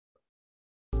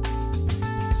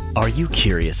Are you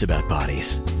curious about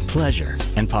bodies, pleasure,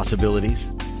 and possibilities?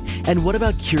 And what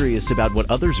about curious about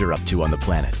what others are up to on the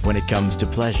planet when it comes to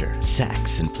pleasure,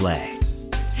 sex, and play?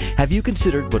 Have you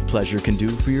considered what pleasure can do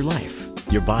for your life,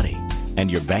 your body,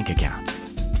 and your bank account?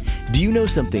 Do you know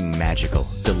something magical,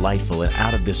 delightful, and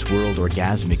out of this world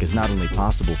orgasmic is not only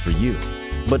possible for you,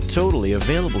 but totally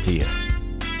available to you?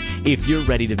 If you're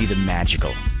ready to be the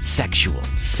magical, sexual,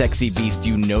 sexy beast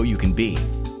you know you can be,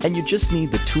 and you just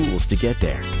need the tools to get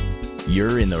there,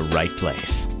 you're in the right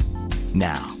place.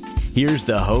 Now, here's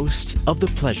the host of The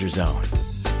Pleasure Zone,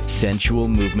 sensual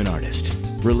movement artist,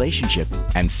 relationship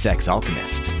and sex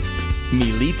alchemist,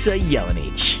 Milica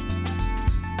Jelenic.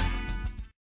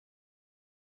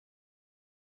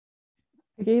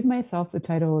 I gave myself the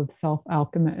title of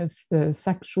self-alchemist, the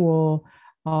sexual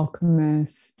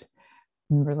alchemist,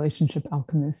 relationship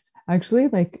alchemist. Actually,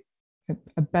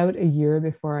 about a year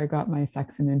before I got my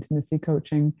sex and intimacy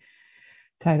coaching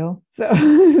title. So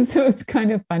it's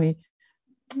kind of funny.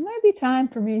 It might be time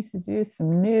for me to do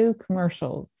some new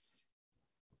commercials.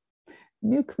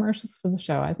 New commercials for the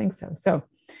show. I think so. So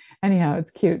anyhow,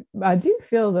 it's cute. I do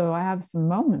feel, though, I have some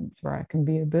moments where I can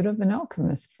be a bit of an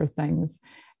alchemist for things.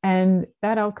 And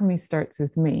that alchemy starts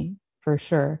with me, for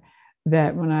sure.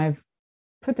 That when I've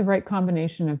put the right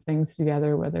combination of things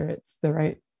together, whether it's the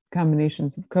right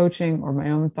combinations of coaching or my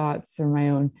own thoughts or my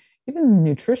own, even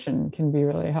nutrition can be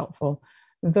really helpful.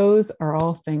 Those are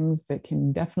all things that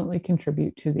can definitely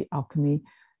contribute to the alchemy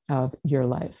of your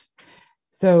life.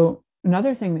 So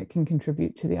another thing that can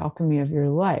contribute to the alchemy of your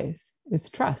life is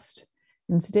trust.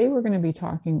 And today we're going to be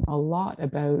talking a lot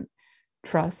about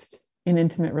trust in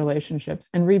intimate relationships,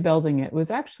 and rebuilding it was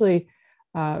actually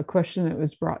a question that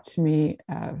was brought to me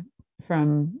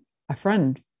from a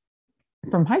friend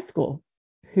from high school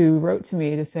who wrote to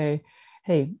me to say,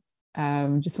 hey,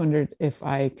 just wondered if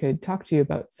I could talk to you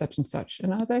about such and such.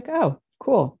 And I was like, oh,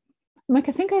 cool. I'm like,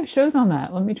 I think I have shows on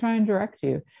that. Let me try and direct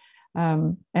you.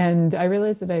 And I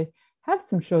realized that I have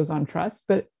some shows on trust,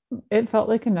 but it felt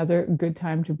like another good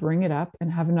time to bring it up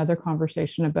and have another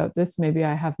conversation about this. Maybe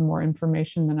I have more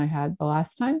information than I had the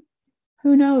last time.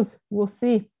 Who knows? We'll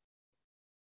see.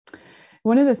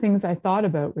 One of the things I thought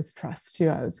about with trust too,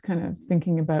 I was kind of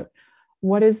thinking about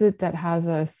what is it that has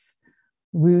us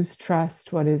lose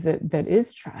trust? What is it that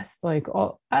is trust? I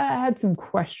had some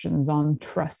questions on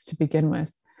trust to begin with,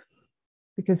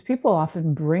 because people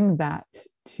often bring that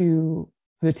to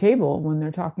the table when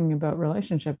they're talking about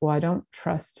relationship. Well, I don't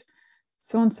trust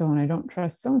so-and-so and I don't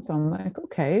trust so-and-so. I'm like,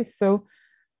 okay, so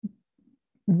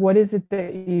what is it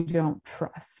that you don't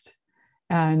trust?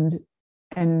 And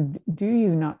do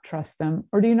you not trust them,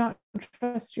 or do you not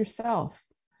trust yourself?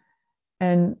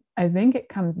 And I think it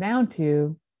comes down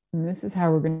to, and this is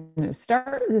how we're going to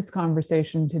start this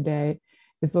conversation today,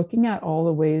 is looking at all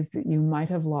the ways that you might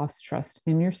have lost trust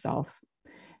in yourself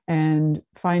and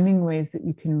finding ways that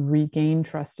you can regain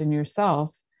trust in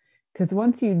yourself. Because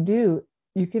once you do,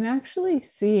 you can actually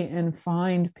see and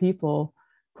find people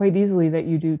quite easily that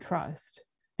you do trust.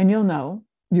 And you'll know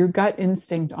your gut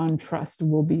instinct on trust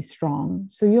will be strong.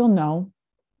 So you'll know.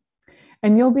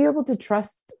 And you'll be able to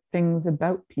trust things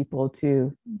about people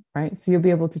too, right? So you'll be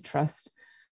able to trust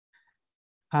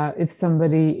if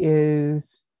somebody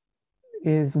is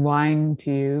lying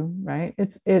to you, right?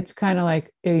 It's kind of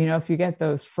like, if you get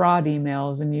those fraud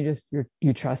emails and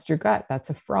you trust your gut, that's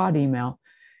a fraud email.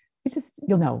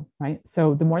 You'll know, right?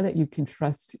 So the more that you can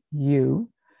trust you,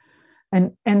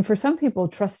 and for some people,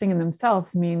 trusting in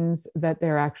themselves means that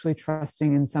they're actually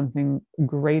trusting in something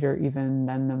greater even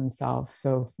than themselves.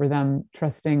 So for them,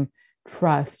 trust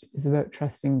is about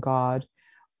trusting God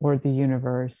or the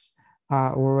universe,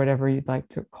 or whatever you'd like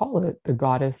to call it, the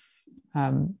goddess.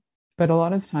 But a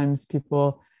lot of times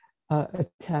people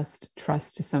attest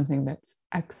trust to something that's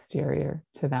exterior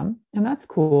to them. And that's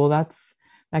cool. That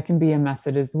can be a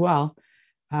method as well.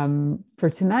 For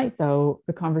tonight, though,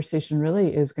 the conversation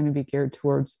really is going to be geared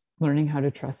towards learning how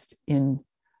to trust in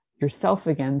yourself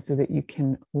again, so that you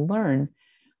can learn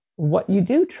what you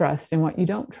do trust and what you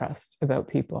don't trust about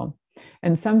people.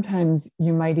 And sometimes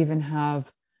you might even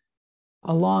have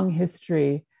a long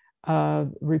history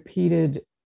of repeated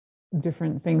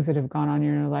different things that have gone on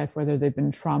in your life, whether they've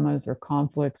been traumas or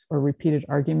conflicts or repeated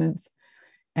arguments.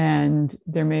 And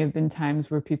there may have been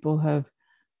times where people have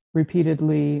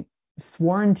repeatedly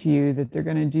sworn to you that they're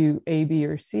going to do A, B,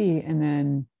 or C, and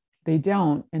then they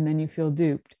don't, and then you feel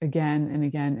duped again and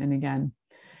again and again.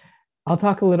 I'll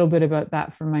talk a little bit about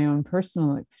that from my own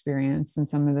personal experience and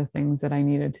some of the things that I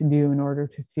needed to do in order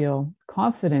to feel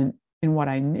confident in what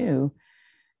I knew.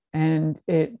 And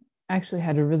it actually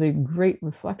had a really great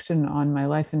reflection on my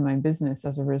life and my business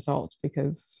as a result,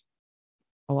 because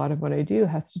a lot of what I do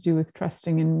has to do with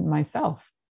trusting in myself.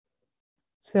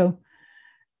 So,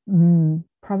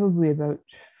 probably about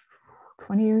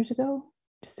 20 years ago,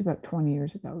 just about 20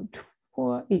 years ago,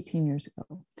 18 years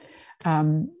ago,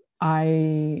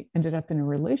 I ended up in a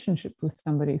relationship with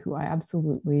somebody who I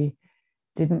absolutely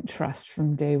didn't trust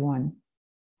from day one.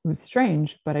 It was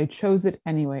strange, but I chose it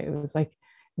anyway. It was like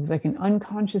an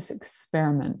unconscious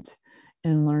experiment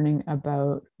in learning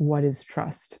about what is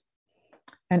trust.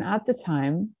 And at the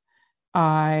time,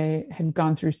 I had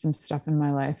gone through some stuff in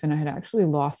my life and I had actually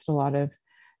lost a lot of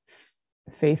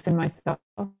faith in myself.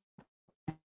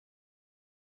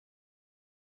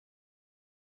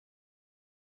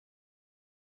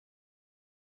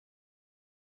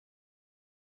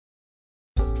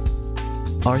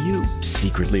 Are you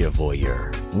secretly a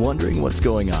voyeur, wondering what's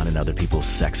going on in other people's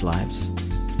sex lives?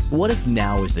 What if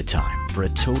now is the time for a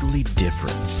totally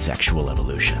different sexual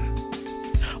evolution?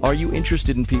 Are you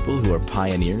interested in people who are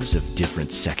pioneers of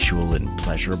different sexual and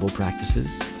pleasurable practices?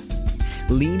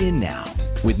 Lean in now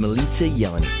with Milica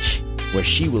Jelenic, where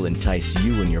she will entice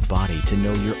you and your body to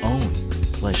know your own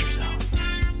pleasure zone.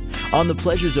 On the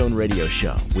Pleasure Zone radio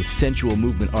show with sensual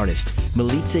movement artist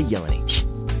Milica Jelenic,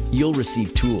 you'll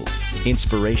receive tools,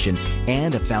 inspiration,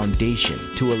 and a foundation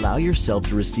to allow yourself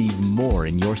to receive more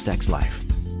in your sex life,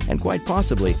 and quite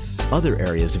possibly other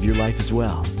areas of your life as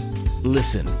well.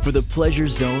 Listen for the Pleasure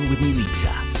Zone with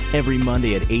Milica every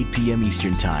Monday at 8 p.m.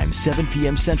 Eastern Time, 7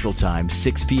 p.m. Central Time,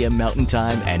 6 p.m. Mountain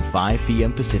Time, and 5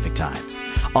 p.m. Pacific Time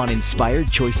on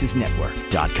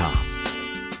InspiredChoicesNetwork.com.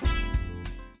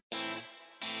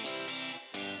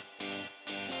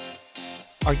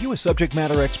 Are you a subject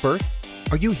matter expert?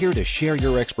 Are you here to share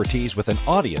your expertise with an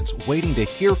audience waiting to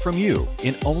hear from you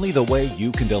in only the way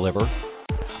you can deliver?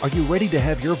 Are you ready to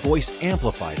have your voice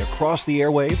amplified across the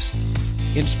airwaves?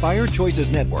 Inspired Choices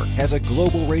Network has a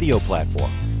global radio platform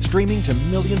streaming to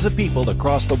millions of people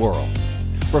across the world.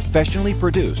 Professionally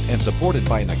produced and supported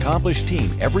by an accomplished team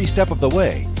every step of the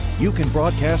way, you can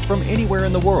broadcast from anywhere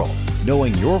in the world,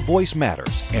 knowing your voice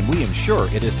matters, and we ensure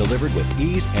it is delivered with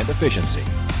ease and efficiency.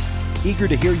 Eager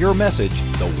to hear your message,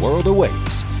 the world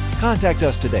awaits. Contact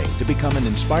us today to become an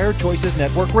Inspired Choices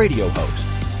Network radio host.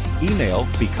 Email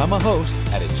become a host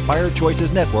at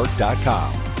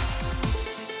inspiredchoicesnetwork.com.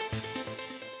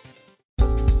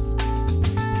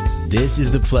 This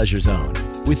is the Pleasure Zone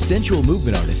with sensual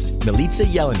movement artist Milica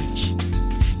Jelenic.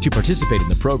 To participate in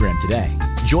the program today,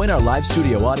 join our live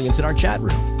studio audience in our chat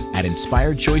room at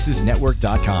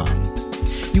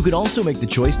inspiredchoicesnetwork.com. You can also make the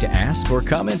choice to ask or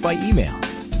comment by email.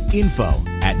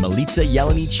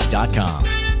 info@milicajelenic.com.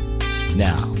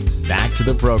 Now, back to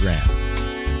the program.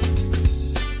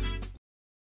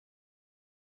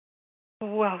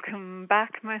 Welcome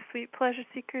back, my sweet pleasure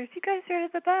seekers. You guys are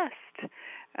the best.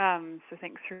 So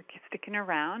thanks for sticking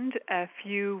around. If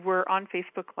you were on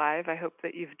Facebook Live, I hope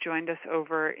that you've joined us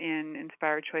over in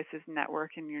Inspired Choices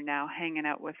Network and you're now hanging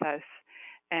out with us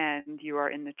and you are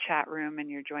in the chat room and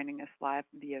you're joining us live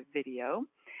via video.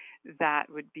 That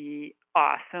would be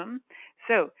awesome.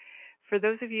 So for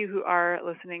those of you who are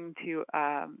listening to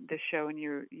the show and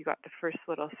you got the first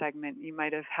little segment, you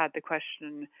might have had the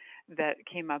question that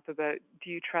came up about,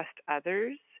 do you trust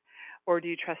others or do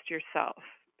you trust yourself?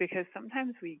 Because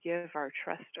sometimes we give our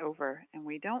trust over and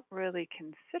we don't really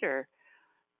consider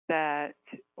that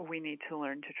we need to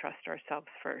learn to trust ourselves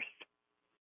first.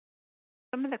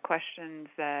 Some of the questions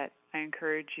that I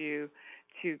encourage you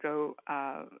to go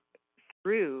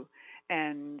through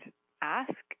and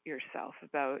ask yourself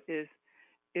about is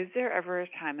there ever a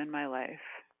time in my life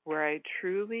where I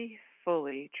truly,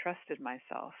 fully trusted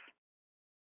myself?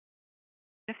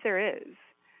 If there is,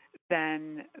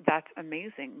 then that's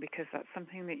amazing because that's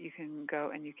something that you can go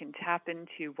and you can tap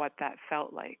into what that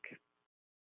felt like.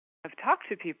 I've talked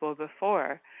to people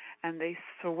before and they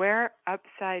swear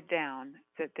upside down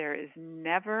that there is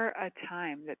never a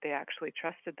time that they actually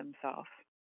trusted themselves.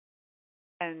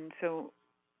 And so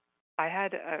I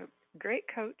had a great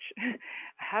coach. I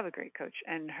have a great coach,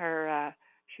 and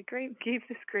she gave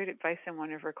this great advice in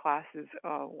one of her classes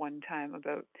one time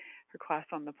about her class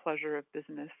on the pleasure of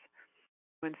business,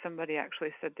 when somebody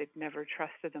actually said they'd never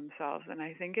trusted themselves. And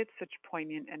I think it's such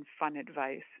poignant and fun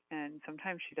advice. And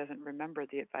sometimes she doesn't remember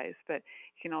the advice, but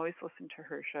you can always listen to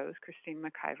her shows. Christine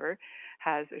McIver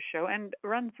has a show and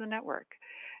runs the network.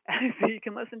 So you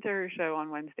can listen to her show on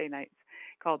Wednesday nights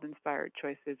called Inspired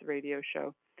Choices Radio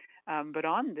Show. But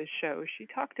on this show, she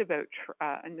talked about,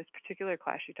 in this particular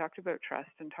class, she talked about trust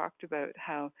and talked about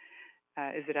how,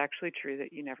 is it actually true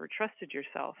that you never trusted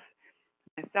yourself?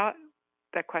 I thought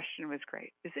that question was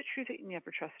great. Is it true that you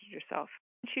never trusted yourself?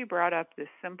 She brought up the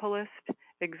simplest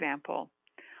example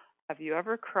Have you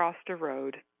ever crossed a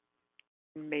road,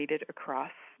 made it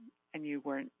across, and you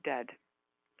weren't dead?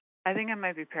 I think I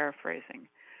might be paraphrasing.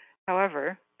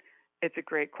 However, it's a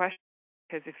great question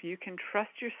because if you can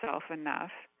trust yourself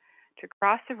enough to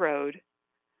cross a road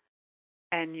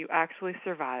and you actually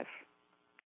survive,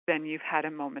 then you've had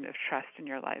a moment of trust in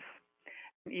your life.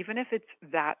 And even if it's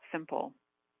that simple,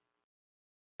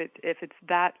 if it's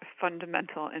that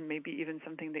fundamental and maybe even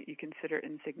something that you consider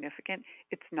insignificant,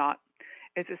 it's not.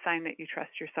 It's a sign that you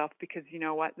trust yourself because you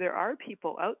know what? There are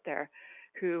people out there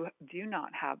who do not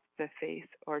have the faith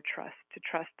or trust to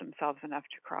trust themselves enough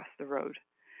to cross the road.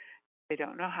 They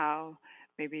don't know how.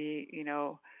 Maybe,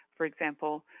 for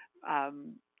example,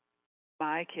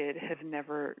 my kid has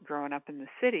never grown up in the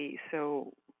city,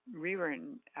 so we were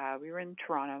in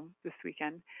Toronto this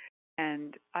weekend,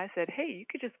 and I said, "Hey, you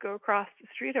could just go across the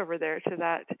street over there to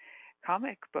that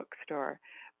comic book store."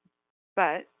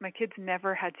 But my kids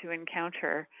never had to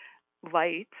encounter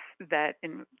lights that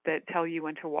tell you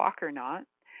when to walk or not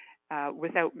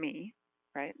without me,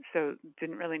 right? So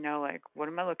didn't really know like what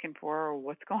am I looking for or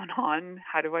what's going on?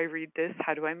 How do I read this?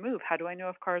 How do I move? How do I know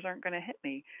if cars aren't going to hit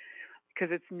me? Because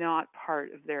it's not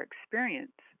part of their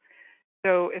experience.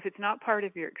 So if it's not part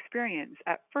of your experience,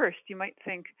 at first you might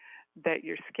think that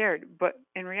you're scared, but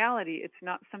in reality, it's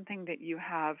not something that you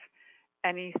have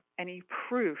any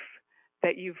proof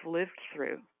that you've lived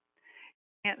through.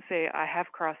 You can't say I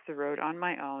have crossed the road on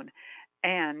my own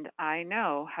and I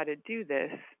know how to do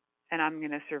this and I'm going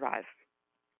to survive.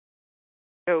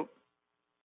 So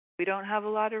we don't have a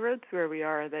lot of roads where we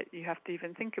are that you have to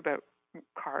even think about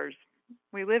cars.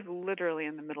 We live literally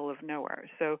in the middle of nowhere.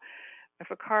 So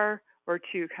if a car or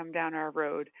two come down our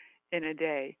road in a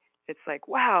day, it's like,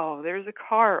 wow, there's a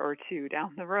car or two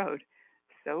down the road.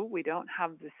 So we don't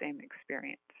have the same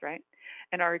experience, right?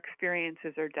 And our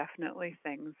experiences are definitely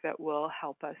things that will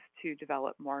help us to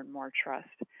develop more and more trust.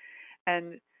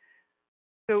 And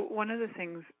so one of the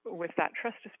things with that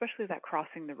trust, especially that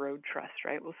crossing the road trust,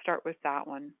 right? We'll start with that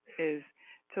one, is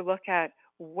to look at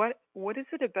what is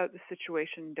it about the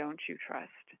situation don't you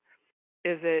trust?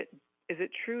 Is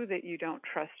it true that you don't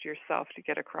trust yourself to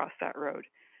get across that road?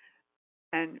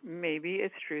 And maybe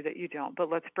it's true that you don't,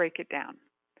 but let's break it down.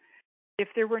 If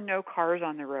there were no cars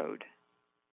on the road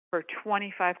for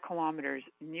 25 kilometers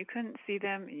and you couldn't see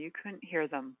them and you couldn't hear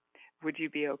them, would you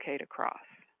be okay to cross?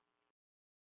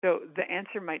 So the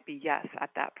answer might be yes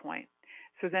at that point.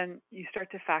 So then you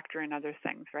start to factor in other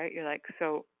things, right? You're like,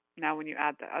 so now when you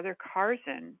add the other cars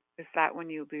in, is that when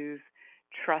you lose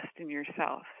trust in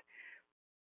yourself?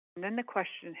 And then the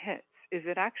question hits, is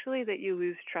it actually that you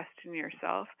lose trust in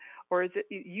yourself, or is it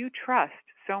you trust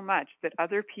so much that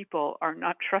other people are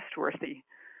not trustworthy,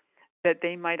 that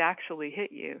they might actually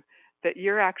hit you, that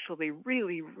you're actually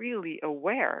really, really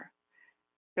aware?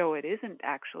 So it isn't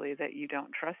actually that you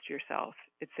don't trust yourself.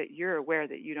 It's that you're aware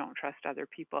that you don't trust other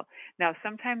people. Now,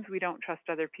 sometimes we don't trust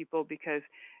other people because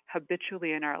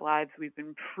habitually in our lives we've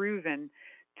been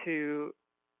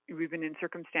in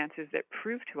circumstances that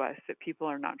prove to us that people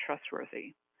are not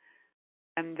trustworthy.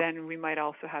 And then we might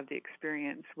also have the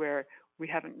experience where we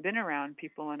haven't been around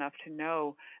people enough to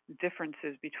know the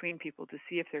differences between people to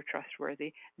see if they're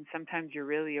trustworthy. And sometimes you're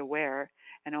really aware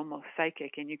and almost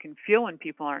psychic, and you can feel when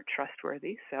people aren't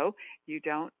trustworthy, so you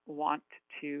don't want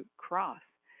to cross.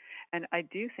 And I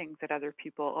do think that other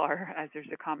people are, as there's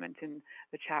a comment in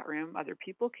the chat room, other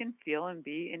people can feel and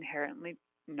be inherently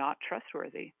not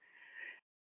trustworthy.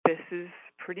 This is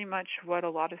pretty much what a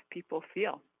lot of people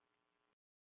feel.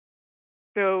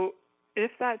 So if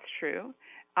that's true,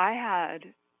 I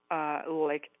had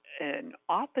like an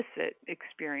opposite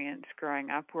experience growing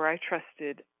up where I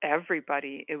trusted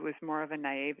everybody. It was more of a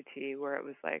naivety where it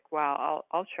was like, wow,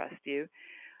 I'll trust you.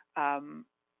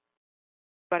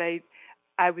 But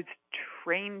I was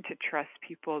trained to trust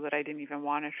people that I didn't even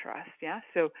want to trust. Yeah.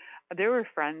 So there were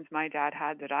friends my dad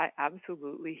had that I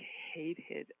absolutely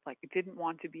hated, like didn't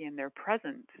want to be in their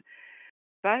presence.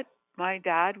 But my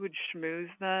dad would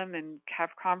schmooze them and have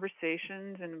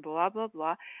conversations and blah, blah,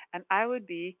 blah. And I would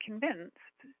be convinced,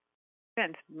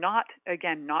 not,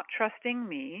 again, not trusting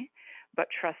me, but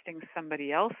trusting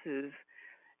somebody else's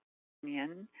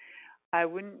opinion. I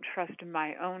wouldn't trust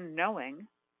my own knowing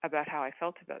about how I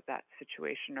felt about that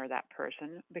situation or that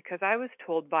person because I was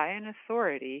told by an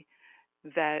authority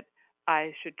that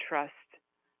I should trust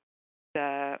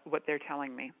what they're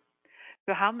telling me.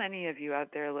 So how many of you out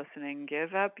there listening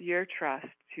give up your trust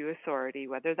to authority,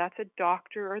 whether that's a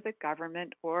doctor or the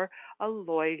government or a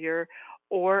lawyer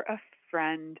or a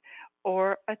friend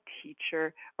or a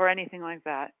teacher or anything like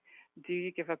that? Do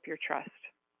you give up your trust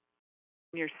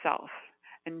in yourself?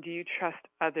 And do you trust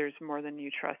others more than you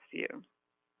trust you?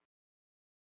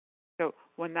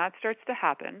 when that starts to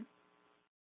happen,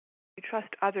 you trust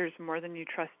others more than you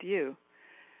trust you.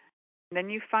 And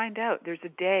then you find out there's a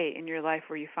day in your life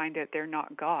where you find out they're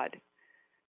not God.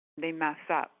 They mess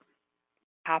up.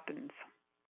 It happens.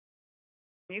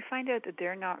 When you find out that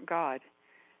they're not God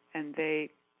and they,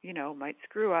 might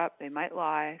screw up, they might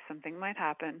lie, something might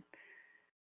happen,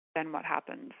 then what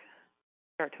happens?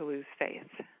 You start to lose faith.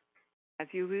 As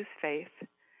you lose faith,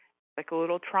 like a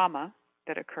little trauma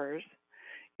that occurs,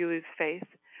 you lose faith,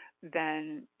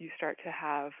 then you start to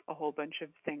have a whole bunch of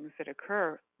things that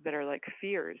occur that are like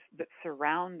fears that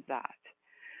surround that.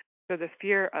 So the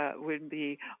fear would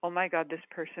be, oh my God, this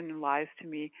person lies to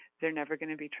me. They're never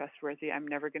going to be trustworthy. I'm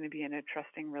never going to be in a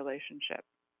trusting relationship.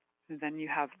 And then you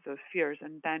have those fears.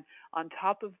 And then on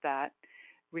top of that,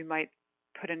 we might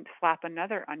slap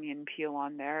another onion peel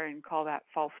on there and call that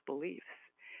false beliefs.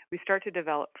 We start to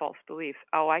develop false beliefs.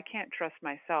 Oh, I can't trust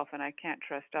myself and I can't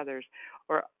trust others.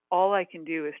 Or all I can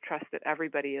do is trust that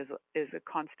everybody is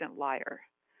a constant liar.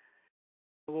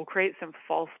 We'll create some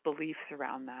false beliefs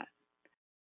around that.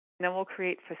 And then we'll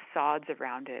create facades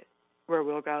around it where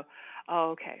we'll go,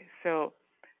 oh, okay, so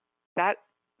that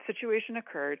situation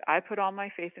occurred. I put all my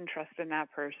faith and trust in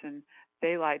that person.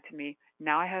 They lied to me.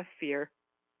 Now I have fear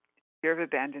of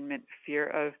abandonment, fear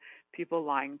of people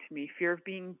lying to me, fear of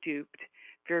being duped,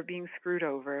 fear of being screwed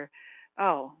over.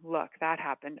 Oh, look, that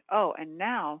happened. Oh, and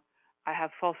now I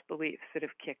have false beliefs that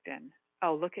have kicked in.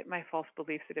 Oh, look at my false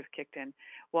beliefs that have kicked in.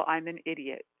 Well, I'm an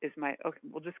idiot okay,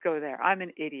 we'll just go there. I'm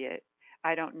an idiot.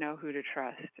 I don't know who to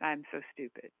trust. I'm so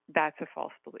stupid. That's a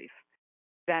false belief.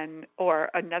 Then,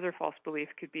 or another false belief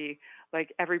could be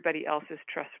like everybody else is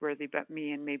trustworthy but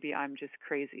me, and maybe I'm just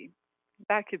crazy.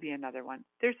 That could be another one.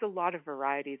 There's a lot of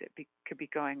variety that could be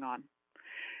going on.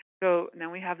 So then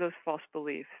we have those false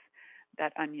beliefs,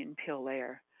 that onion peel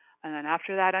layer. And then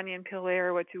after that onion peel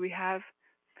layer, what do we have?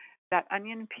 That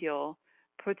onion peel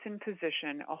puts in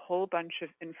position a whole bunch of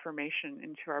information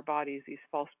into our bodies, these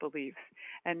false beliefs.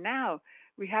 And now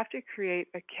we have to create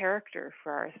a character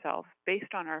for ourselves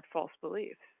based on our false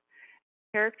beliefs.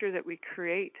 The character that we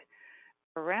create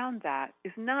around that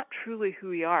is not truly who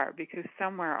we are, because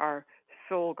somewhere our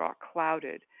soul got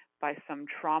clouded by some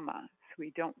trauma, so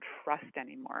we don't trust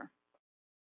anymore.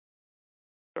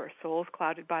 So our soul is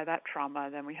clouded by that trauma,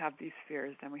 then we have these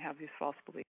fears, then we have these false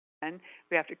beliefs. Then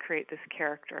we have to create this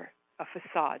character, a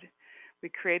facade. We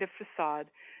create a facade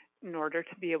in order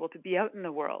to be able to be out in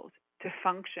the world, to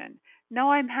function.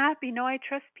 No, I'm happy. No, I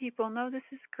trust people. No, this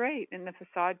is great. And the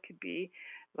facade could be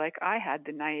like I had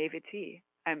the naivety.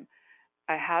 I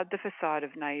had the facade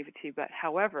of naivety, but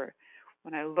however,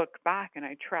 when I look back and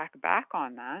I track back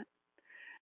on that,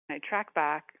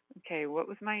 okay,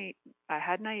 I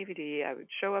had naivety, I would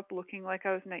show up looking like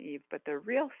I was naive, but the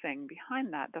real thing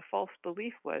behind that, the false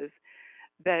belief was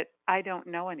that I don't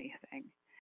know anything.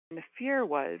 And the fear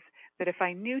was that if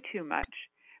I knew too much,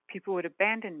 people would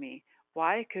abandon me.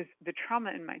 Why? Because the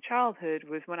trauma in my childhood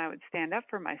was when I would stand up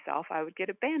for myself, I would get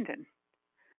abandoned.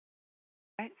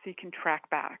 Right? So you can track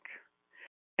back.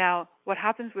 Now, what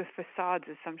happens with facades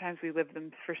is sometimes we live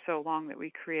them for so long that we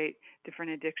create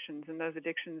different addictions, and those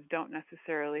addictions don't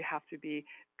necessarily have to be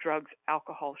drugs,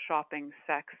 alcohol, shopping,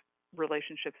 sex,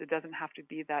 relationships. It doesn't have to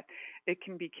be that. It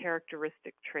can be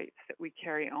characteristic traits that we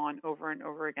carry on over and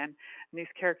over again. And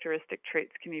these characteristic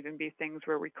traits can even be things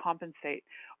where we compensate,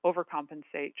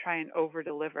 overcompensate, try and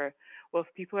over-deliver. Well,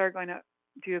 if people are going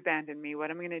to abandon me,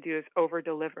 what I'm going to do is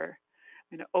over-deliver.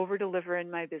 I'm going to over-deliver in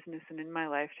my business and in my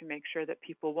life to make sure that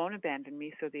people won't abandon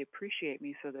me, so they appreciate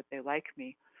me, so that they like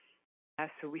me.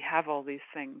 So we have all these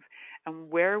things. And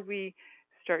where we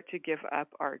start to give up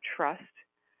our trust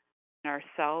in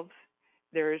ourselves,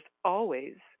 there is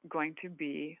always going to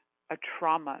be a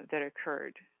trauma that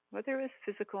occurred. Whether it was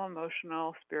physical,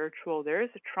 emotional, spiritual, there is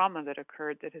a trauma that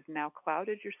occurred that has now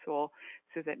clouded your soul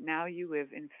so that now you live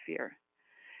in fear.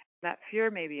 That fear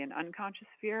may be an unconscious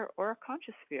fear or a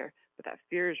conscious fear, but that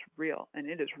fear is real and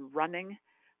it is running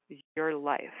your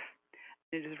life.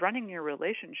 It is running your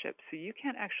relationship, so you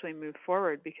can't actually move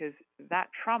forward because that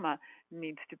trauma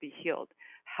needs to be healed.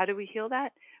 How do we heal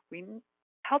that?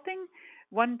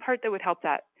 One part that would help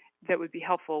that would be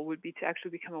helpful would be to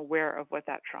actually become aware of what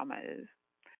that trauma is.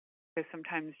 Because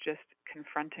sometimes just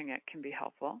confronting it can be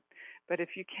helpful. But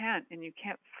if you can't, and you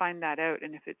can't find that out,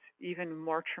 and if it's even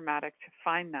more traumatic to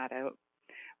find that out,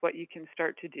 what you can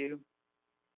start to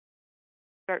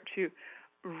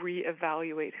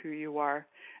reevaluate who you are.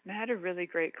 And I had a really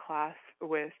great class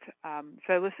with,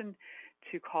 so I listened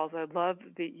to calls. I love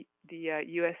the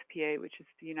USPA, which is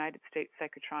the United States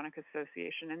Psychotronic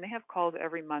Association, and they have calls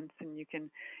every month, and you can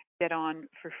get on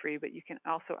for free, but you can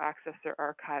also access their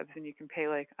archives, and you can pay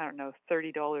like, I don't know,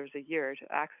 $30 a year to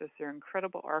access their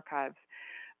incredible archives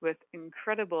with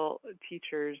incredible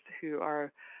teachers who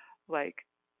are like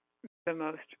the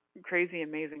most crazy,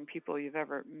 amazing people you've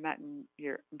ever met in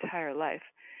your entire life.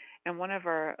 And one of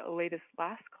our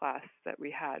last class that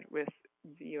we had with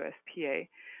the USPA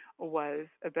was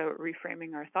about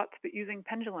reframing our thoughts, but using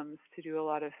pendulums to do a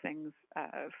lot of things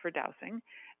for dowsing.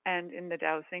 And in the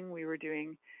dowsing, we were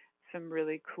doing some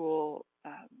really cool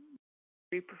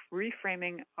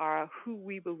reframing who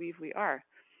we believe we are.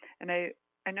 And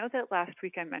I know that last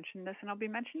week I mentioned this, and I'll be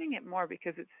mentioning it more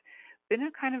because it's been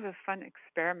a kind of a fun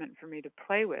experiment for me to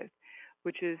play with,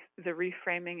 which is the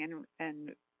reframing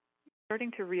and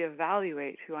starting to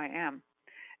reevaluate who I am.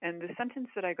 And the sentence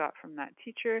that I got from that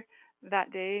teacher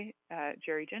that day,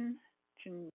 Jerry Jin,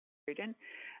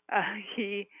 uh,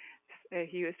 he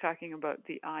he was talking about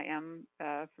the I am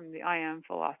from the I am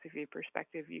philosophy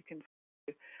perspective. You can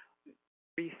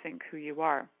rethink who you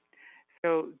are.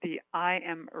 So the I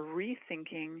am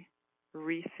rethinking,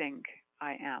 rethink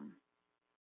I am.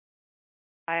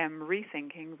 I am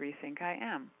rethinking, rethink I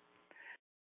am.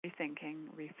 Rethinking,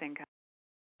 rethink I am.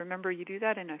 Remember, you do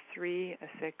that in a 3, a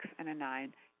 6, and a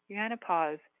 9. You kind of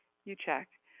pause, you check.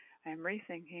 I am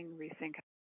rethinking, rethink.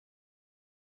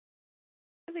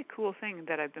 Really cool thing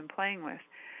that I've been playing with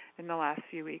in the last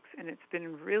few weeks, and it's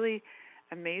been really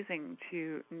amazing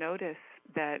to notice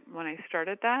that when I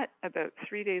started that, about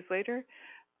 3 days later,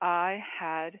 I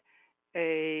had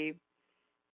a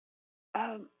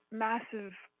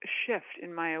massive shift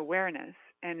in my awareness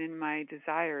and in my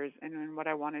desires and in what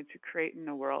I wanted to create in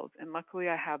the world. And luckily,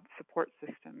 I have support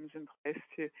systems in place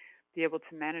to be able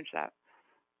to manage that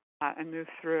and move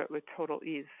through it with total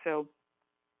ease. So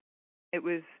it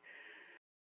was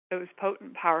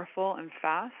potent, powerful, and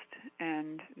fast,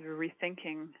 and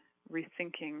rethinking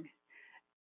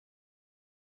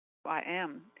who I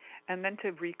am, and then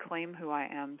to reclaim who I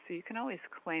am. So you can always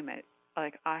claim it,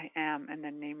 like I am, and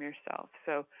then name yourself.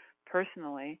 So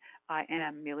personally, I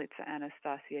am Milica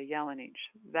Anastasia Jelenic.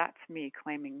 That's me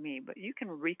claiming me, but you can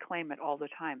reclaim it all the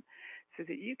time so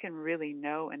that you can really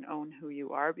know and own who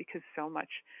you are, because so much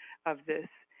of this,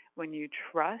 when you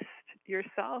trust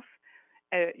yourself,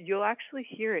 you'll actually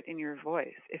hear it in your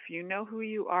voice. If you know who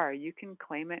you are, you can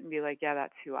claim it and be like, yeah,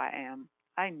 that's who I am.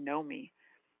 I know me.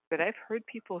 But I've heard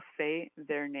people say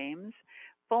their names,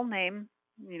 full name,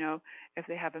 if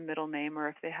they have a middle name or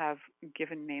if they have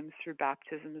given names through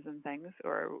baptisms and things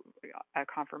or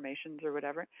confirmations or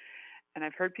whatever. And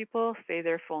I've heard people say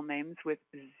their full names with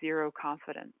zero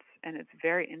confidence. And it's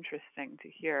very interesting to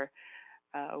hear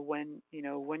when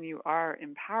you are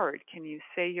empowered, can you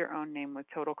say your own name with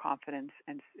total confidence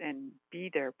and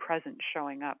be there, present,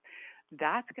 showing up?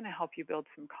 That's going to help you build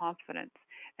some confidence.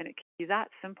 And it can be that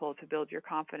simple to build your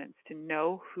confidence, to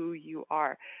know who you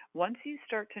are. Once you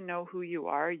start to know who you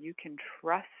are, you can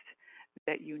trust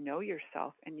that you know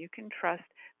yourself, and you can trust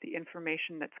the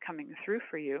information that's coming through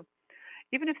for you.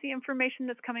 Even if the information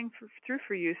that's coming through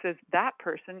for you says that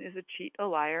person is a cheat, a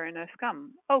liar, and a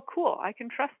scum. Oh, cool. I can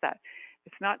trust that.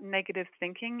 It's not negative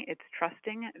thinking. It's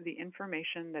trusting the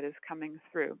information that is coming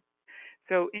through.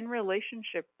 So in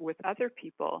relationship with other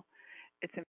people,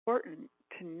 it's important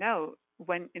to note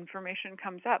when information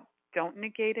comes up. Don't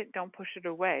negate it. Don't push it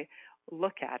away.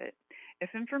 Look at it.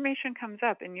 If information comes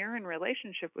up and you're in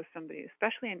relationship with somebody,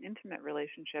 especially an intimate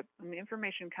relationship, and the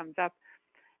information comes up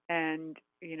and,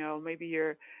 maybe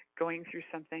you're going through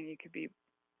something, you could be,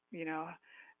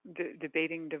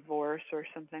 debating divorce or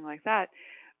something like that,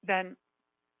 then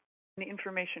the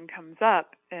information comes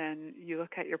up and you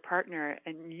look at your partner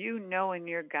and you know in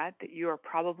your gut that you are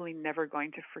probably never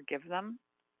going to forgive them.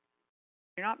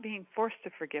 You're not being forced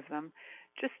to forgive them.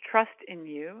 Just trust in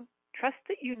you. Trust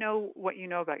that you know what you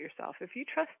know about yourself. If you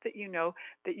trust that you know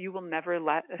that you will never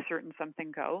let a certain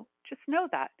something go, just know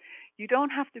that. You don't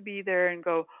have to be there and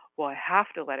go, well, I have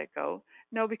to let it go.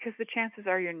 No, because the chances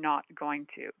are you're not going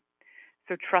to.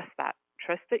 So trust that.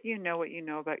 Trust that you know what you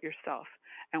know about yourself.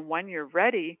 And when you're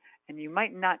ready, and you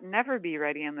might not never be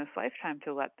ready in this lifetime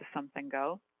to let the something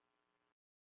go,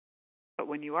 but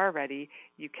when you are ready,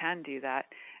 you can do that.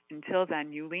 Until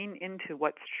then, you lean into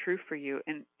what's true for you.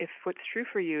 And if what's true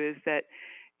for you is that,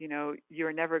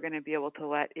 you're never going to be able to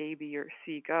let A, B, or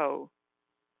C go,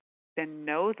 then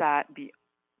know that. Be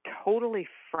totally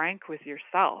frank with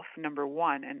yourself, number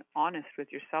one, and honest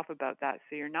with yourself about that.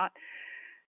 So you're not,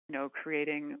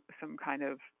 creating some kind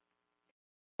of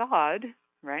facade,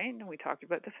 right? And we talked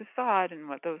about the facade and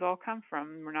what those all come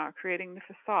from. We're not creating the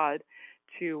facade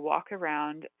to walk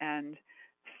around and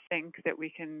think that we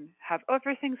can have, oh,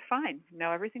 everything's fine.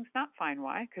 No, everything's not fine.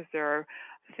 Why? Because there are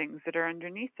things that are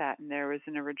underneath that, and there is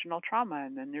an original trauma,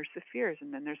 and then there's the fears,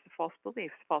 and then there's the false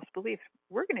beliefs. False beliefs,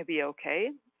 we're going to be okay.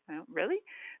 Really?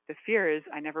 The fear is,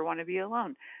 I never want to be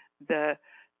alone. The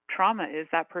trauma is,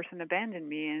 that person abandoned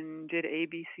me and did A,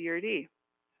 B, C, or D.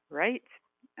 Right?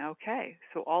 Okay.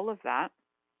 So all of that,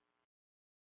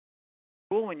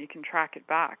 cool when you can track it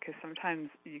back, because sometimes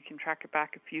you can track it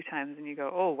back a few times and you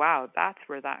go, oh, wow, that's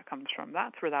where that comes from.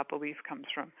 That's where that belief comes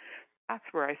from. That's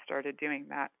where I started doing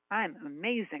that. I'm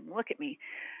amazing. Look at me.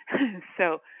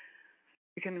 So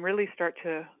you can really start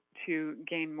to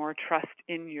gain more trust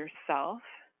in yourself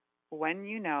when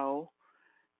you know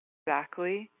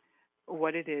exactly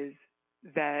what it is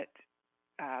that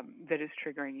that is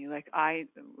triggering you. Like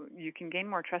you can gain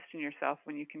more trust in yourself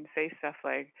when you can say stuff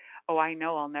like, "Oh, I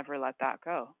know I'll never let that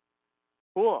go."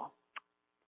 Cool,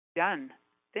 done,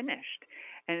 finished.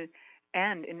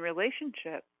 And in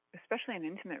relationship, especially in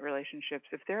intimate relationships,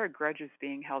 if there are grudges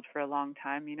being held for a long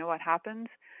time, you know what happens?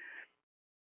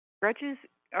 Grudges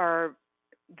are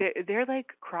they're like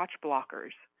crotch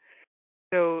blockers.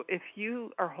 So if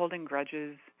you are holding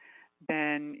grudges,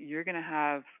 then you're going to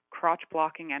have crotch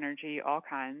blocking energy, all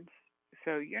kinds.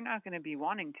 So you're not going to be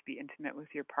wanting to be intimate with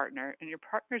your partner, and your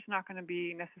partner's not going to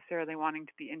be necessarily wanting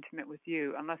to be intimate with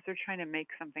you unless they're trying to make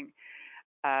something,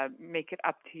 make it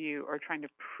up to you, or trying to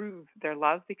prove their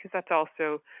love, because that's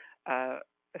also a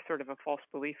sort of a false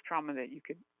belief trauma that you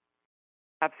could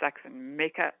have sex and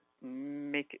make it,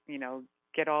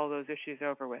 get all those issues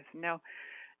over with. No,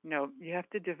 you have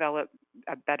to develop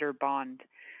a better bond.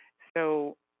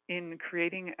 So in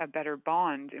creating a better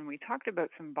bond, and we talked about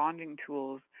some bonding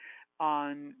tools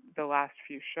on the last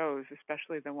few shows,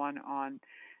 especially the one on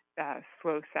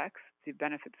slow sex, the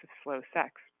benefits of slow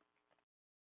sex.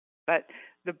 But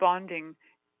the bonding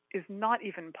is not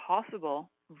even possible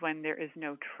when there is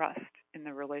no trust in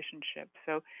the relationship.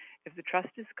 So if the trust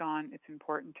is gone, it's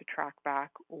important to track back,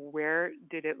 where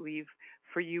did it leave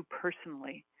for you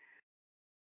personally?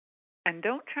 And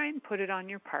don't try and put it on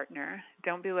your partner.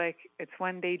 Don't be like, it's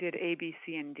when they did A, B,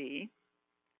 C, and D.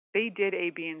 They did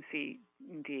A, B, and C,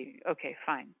 and D. Okay,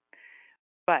 fine.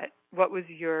 But what was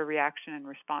your reaction and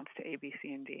response to A, B,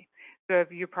 C, and D? So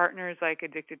if your partner is like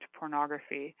addicted to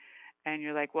pornography, and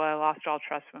you're like, well, I lost all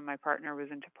trust when my partner was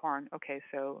into porn. Okay,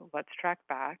 so let's track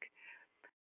back.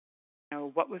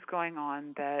 What was going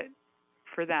on that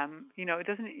for them, you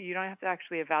don't have to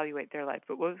actually evaluate their life,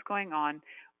 but what was going on,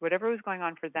 whatever was going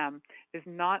on for them is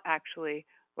not actually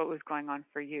what was going on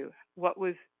for you. What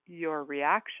was your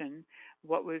reaction?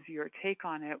 What was your take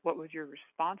on it? What was your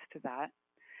response to that?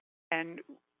 And,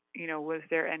 was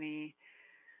there any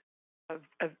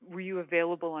were you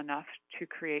available enough to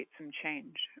create some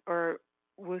change? Or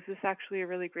was this actually a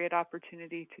really great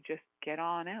opportunity to just get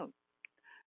on out?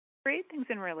 Create things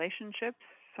in relationships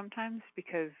sometimes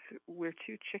because we're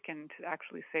too chicken to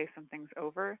actually say something's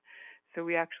over. So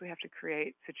we actually have to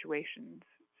create situations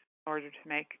in order to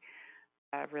make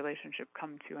a relationship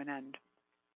come to an end.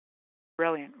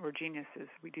 Brilliant. We're geniuses.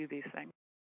 We do these things.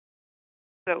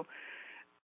 So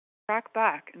track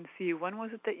back and see, when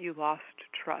was it that you lost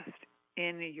trust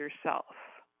in yourself?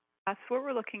 That's what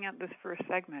we're looking at this first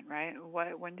segment, right?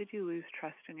 When did you lose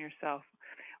trust in yourself?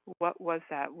 What was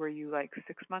that? Were you like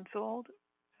 6 months old,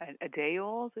 a day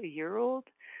old, a year old,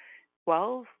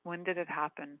 12? When did it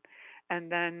happen? And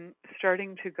then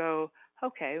starting to go,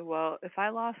 okay, well, if I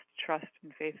lost trust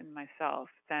and faith in myself,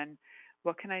 then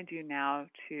what can I do now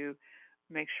to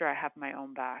make sure I have my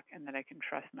own back and that I can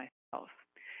trust myself?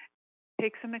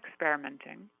 Take some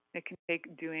experimenting. It can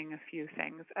take doing a few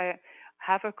things. I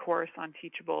have a course on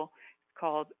Teachable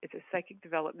called, it's a psychic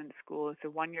development school. It's a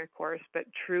 1-year course, but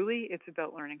truly it's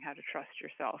about learning how to trust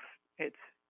yourself. It's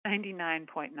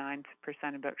 99.9%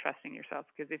 about trusting yourself,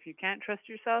 because if you can't trust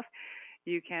yourself,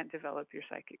 you can't develop your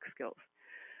psychic skills.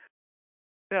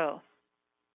 So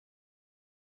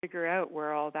figure out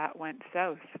where all that went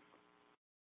south.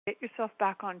 Get yourself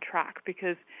back on track,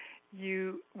 because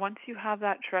once you have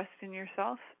that trust in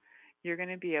yourself, you're going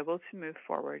to be able to move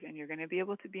forward, and you're going to be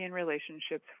able to be in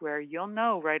relationships where you'll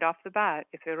know right off the bat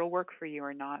if it'll work for you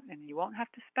or not, and you won't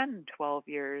have to spend 12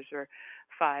 years or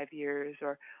 5 years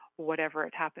or whatever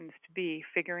it happens to be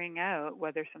figuring out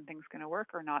whether something's going to work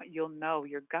or not. You'll know.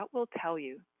 Your gut will tell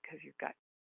you, because your gut.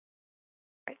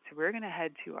 Right, so we're going to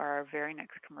head to our very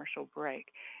next commercial break.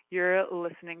 You're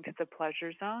listening to The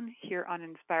Pleasure Zone here on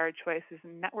Inspired Choices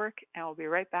Network, and we'll be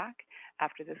right back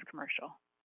after this commercial.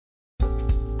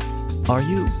 Are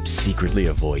you secretly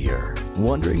a voyeur,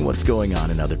 wondering what's going on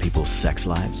in other people's sex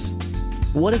lives?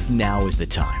 What if now is the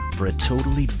time for a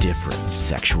totally different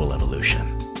sexual evolution?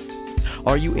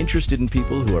 Are you interested in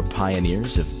people who are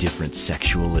pioneers of different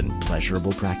sexual and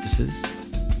pleasurable practices?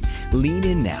 Lean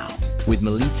in now with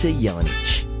Milica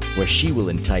Jelenic, where she will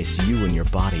entice you and your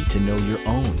body to know your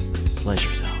own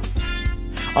pleasure zone.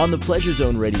 On the Pleasure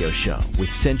Zone radio show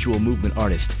with sensual movement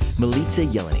artist Milica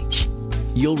Jelenic,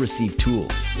 you'll receive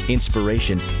tools,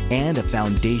 inspiration, and a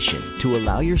foundation to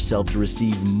allow yourself to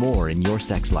receive more in your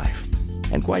sex life,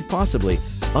 and quite possibly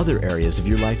other areas of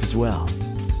your life as well.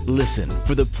 Listen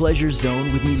for the Pleasure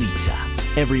Zone with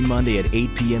Milica every Monday at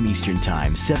 8 p.m. Eastern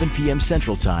Time, 7 p.m.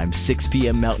 Central Time, 6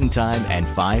 p.m. Mountain Time, and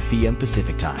 5 p.m.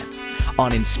 Pacific Time on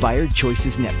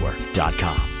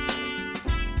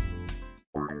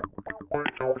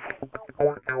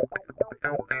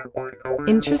InspiredChoicesNetwork.com.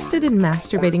 Interested in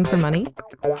masturbating for money,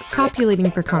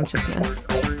 copulating for consciousness,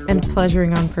 and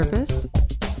pleasuring on purpose?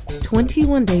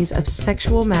 21 Days of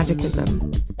Sexual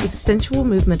Magicism with sensual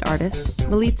movement artist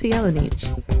Milica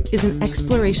Jelenic is an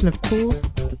exploration of tools,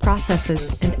 processes,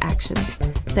 and actions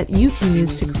that you can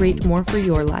use to create more for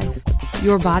your life,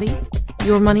 your body,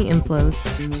 your money inflows,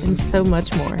 and so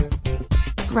much more.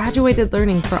 Graduated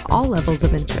learning for all levels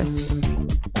of interest.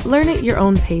 Learn at your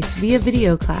own pace via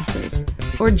video classes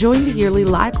or join the yearly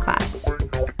live class.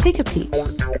 Take a peek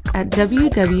at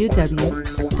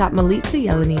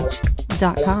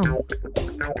www.milicajelenic.com.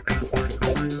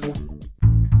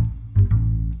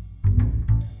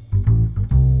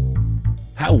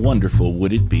 How wonderful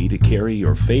would it be to carry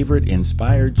your favorite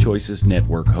Inspired Choices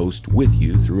Network host with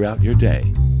you throughout your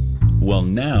day? Well,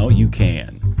 now you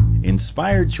can.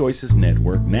 Inspired Choices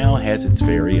Network now has its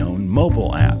very own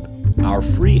mobile app. Our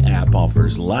free app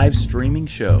offers live streaming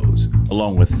shows,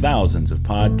 along with thousands of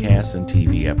podcasts and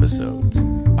TV episodes.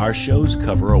 Our shows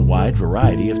cover a wide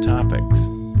variety of topics.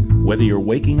 Whether you're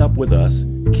waking up with us,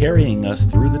 carrying us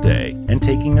through the day, and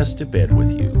taking us to bed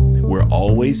with you, we're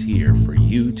always here for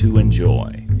you to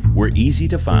enjoy. We're easy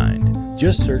to find.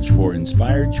 Just search for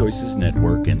Inspired Choices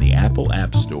Network in the Apple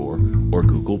App Store or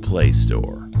Google Play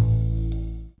Store.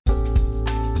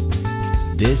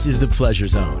 This is the Pleasure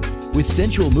Zone with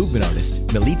sensual movement artist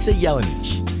Milica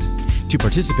Jelenic. To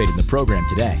participate in the program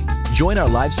today, join our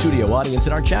live studio audience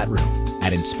in our chat room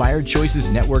at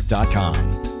InspiredChoicesNetwork.com.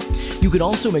 You can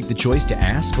also make the choice to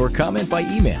ask or comment by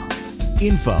email,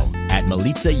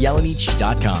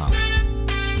 info@milicajelenic.com.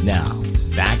 Now,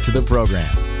 back to the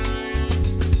program.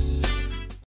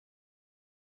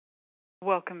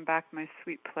 Welcome back, my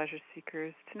sweet pleasure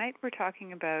seekers. Tonight we're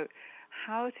talking about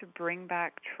how to bring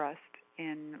back trust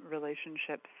in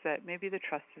relationships that maybe the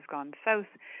trust has gone south,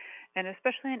 and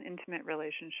especially in intimate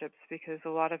relationships, because a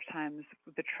lot of times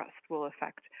the trust will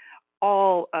affect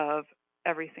all of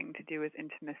everything to do with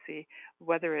intimacy,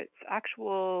 whether it's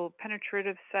actual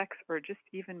penetrative sex or just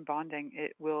even bonding.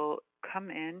 It will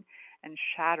come in and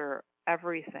shatter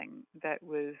everything that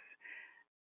was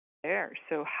there.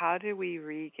 So how do we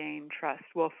regain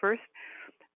trust? Well, first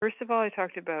of all, I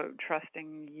talked about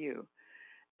trusting you.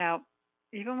 Now,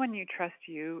 even when you trust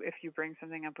you, if you bring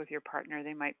something up with your partner,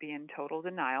 they might be in total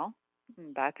denial.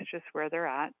 That's just where they're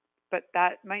at. But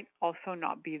that might also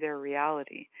not be their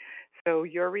reality. So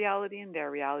your reality and their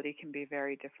reality can be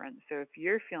very different. So if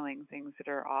you're feeling things that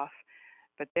are off,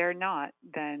 but they're not,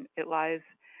 then it lies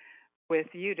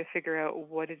with you to figure out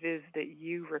what it is that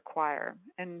you require.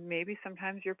 And maybe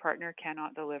sometimes your partner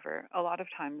cannot deliver. A lot of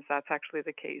times that's actually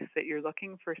the case, that you're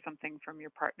looking for something from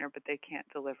your partner, but they can't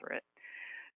deliver it.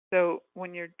 So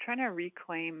when you're trying to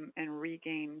reclaim and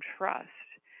regain trust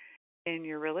in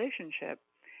your relationship,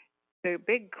 the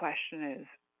big question is,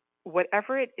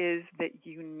 whatever it is that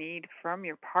you need from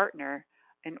your partner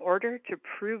in order to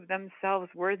prove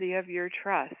themselves worthy of your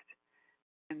trust,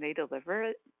 can they deliver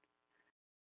it?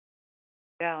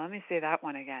 Yeah, let me say that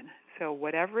one again. So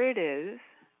whatever it is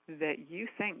that you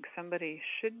think somebody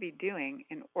should be doing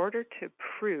in order to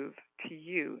prove to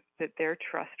you that they're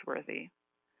trustworthy,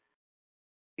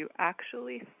 you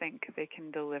actually think they can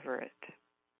deliver it.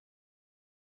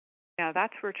 Now,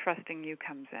 that's where trusting you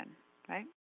comes in, right?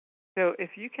 So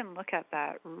if you can look at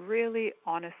that really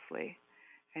honestly,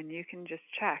 and you can just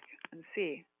check and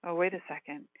see, oh, wait a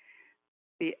second,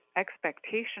 the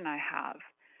expectation I have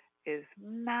is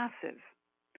massive.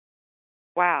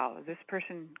 Wow, this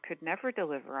person could never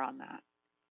deliver on that.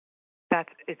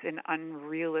 It's an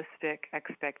unrealistic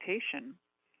expectation,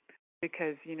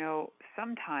 because,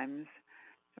 sometimes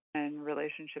when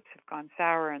relationships have gone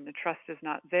sour and the trust is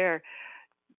not there,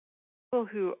 people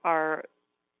who are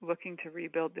looking to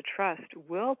rebuild the trust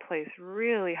will place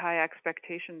really high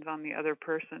expectations on the other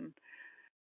person,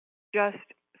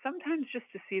 sometimes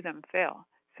just to see them fail.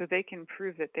 so they can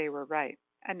prove that they were right.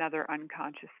 Another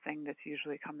unconscious thing that's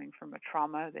usually coming from a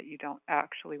trauma that you don't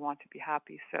actually want to be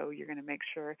happy, so you're going to make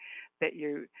sure that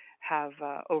you have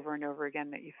over and over again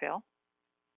that you fail.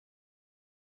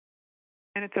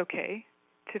 And it's okay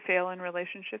to fail in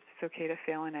relationships. It's okay to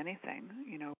fail in anything.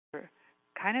 We're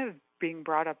kind of being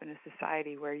brought up in a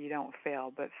society where you don't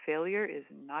fail, but failure is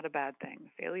not a bad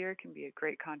thing. Failure can be a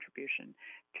great contribution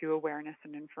to awareness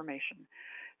and information.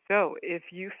 So if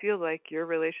you feel like your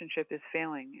relationship is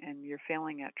failing and you're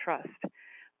failing at trust,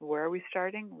 where are we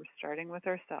starting? We're starting with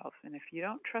ourselves. And if you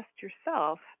don't trust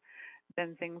yourself,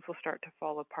 then things will start to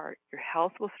fall apart. Your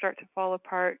health will start to fall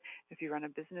apart. If you run a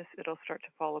business, it'll start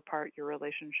to fall apart. Your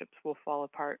relationships will fall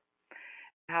apart.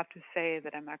 I have to say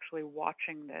that I'm actually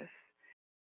watching this.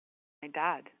 My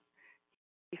dad,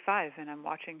 he's 5, and I'm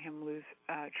watching him lose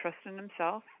trust in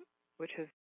himself, which has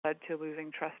led to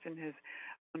losing trust in his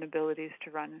own abilities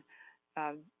to run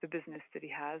the business that he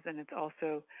has, and it's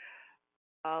also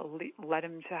led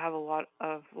him to have a lot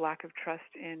of lack of trust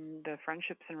in the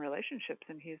friendships and relationships,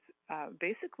 and he's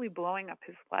basically blowing up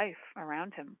his life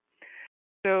around him.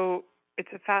 So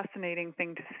it's a fascinating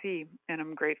thing to see, and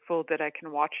I'm grateful that I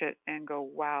can watch it and go,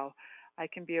 wow, I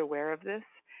can be aware of this,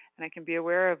 and I can be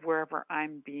aware of wherever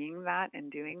I'm being that and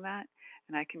doing that,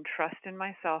 and I can trust in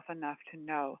myself enough to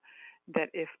know that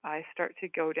if I start to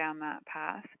go down that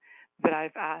path, that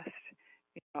I've asked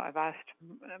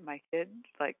my kid,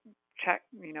 like, check,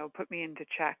 put me into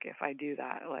check if I do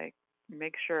that. Like,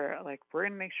 make sure, like, we're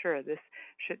going to make sure this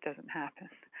shit doesn't happen.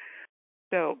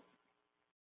 So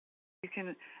you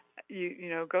can,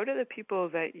 go to the people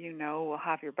that will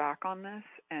have your back on this,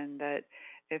 and that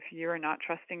if you're not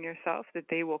trusting yourself, that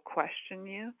they will question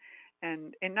you,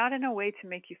 and not in a way to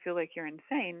make you feel like you're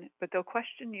insane, but they'll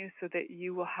question you so that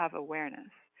you will have awareness.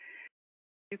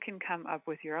 You can come up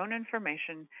with your own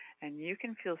information, and you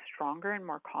can feel stronger and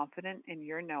more confident in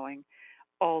your knowing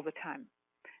all the time.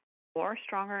 The more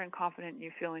stronger and confident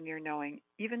you feel in your knowing,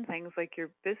 even things like your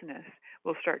business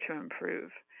will start to improve,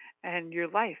 and your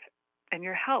life and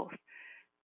your health,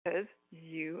 because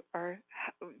you are,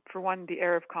 for one, the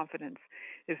air of confidence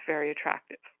is very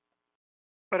attractive,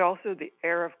 but also the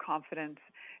air of confidence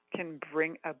can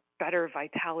bring a better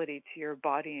vitality to your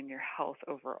body and your health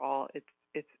overall.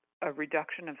 It's a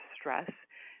reduction of stress,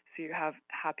 so you have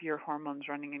happier hormones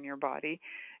running in your body.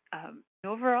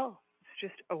 Overall, it's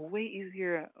just a way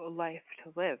easier life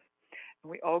to live.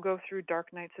 And we all go through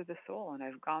dark nights of the soul, and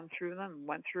I've gone through them,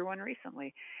 went through one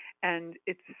recently. And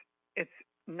it's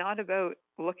not about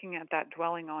looking at that,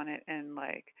 dwelling on it, and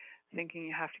like thinking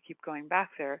you have to keep going back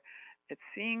there. It's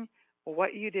seeing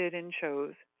what you did and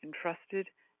chose and trusted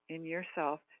in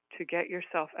yourself to get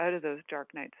yourself out of those dark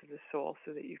nights of the soul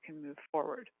so that you can move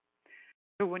forward.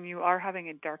 So when you are having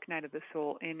a dark night of the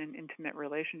soul in an intimate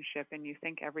relationship and you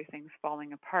think everything's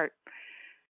falling apart,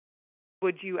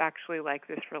 would you actually like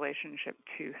this relationship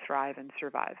to thrive and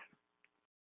survive?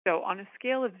 So on a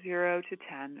scale of 0 to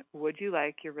 10, would you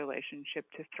like your relationship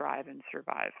to thrive and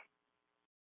survive?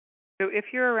 So if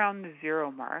you're around the 0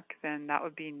 mark, then that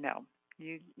would be no.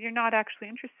 You're not actually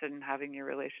interested in having your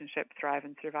relationship thrive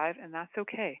and survive, and that's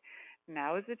okay.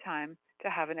 Now is the time to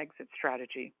have an exit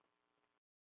strategy.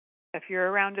 If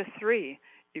you're around a 3,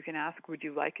 you can ask, would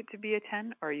you like it to be a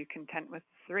 10, or are you content with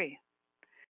 3?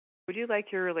 Would you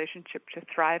like your relationship to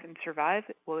thrive and survive?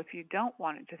 Well, if you don't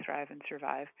want it to thrive and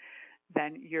survive,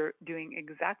 then you're doing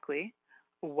exactly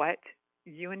what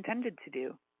you intended to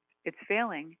do. It's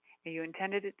failing, and you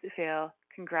intended it to fail.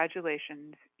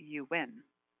 Congratulations, you win.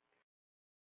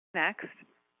 Next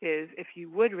is, if you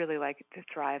would really like it to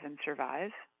thrive and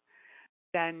survive,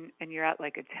 then, and you're at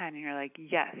like a 10, and you're like,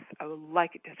 yes, I would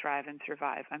like it to thrive and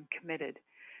survive. I'm committed.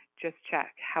 Just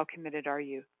check, how committed are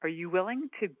you? Are you willing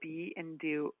to be and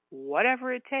do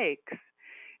whatever it takes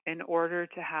in order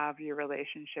to have your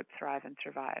relationship thrive and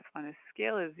survive? On a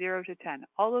scale of 0 to 10,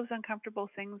 all those uncomfortable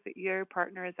things that your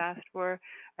partner has asked for,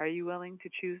 are you willing to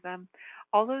choose them?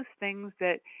 All those things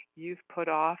that you've put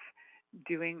off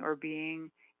doing or being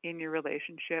in your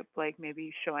relationship, like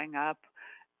maybe showing up,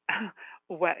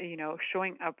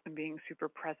 showing up and being super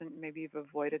present, maybe you've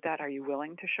avoided that. Are you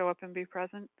willing to show up and be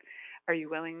present? Are you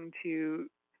willing to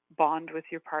bond with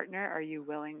your partner? Are you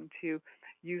willing to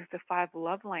use the 5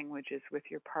 love languages with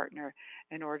your partner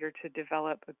in order to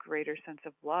develop a greater sense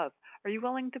of love? Are you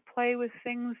willing to play with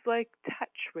things like touch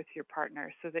with your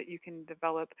partner so that you can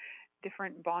develop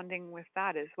different bonding with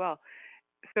that as well?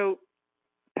 So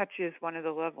touch is one of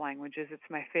the love languages. It's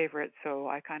my favorite, so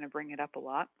I kind of bring it up a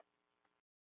lot.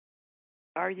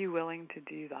 Are you willing to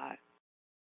do that?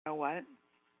 You know what?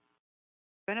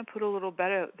 I'm going to put a little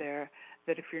bet out there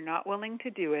that if you're not willing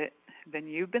to do it, then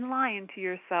you've been lying to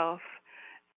yourself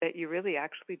that you really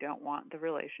actually don't want the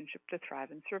relationship to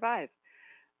thrive and survive.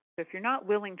 So if you're not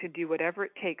willing to do whatever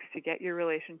it takes to get your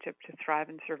relationship to thrive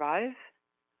and survive,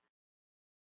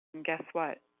 then guess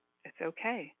what? It's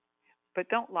okay. But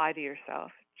don't lie to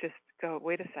yourself. Just go,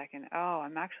 wait a second. Oh,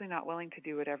 I'm actually not willing to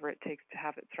do whatever it takes to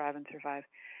have it thrive and survive.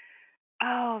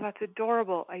 Oh, that's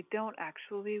adorable. I don't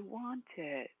actually want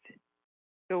it.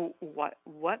 So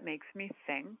what makes me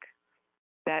think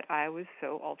that I was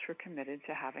so ultra committed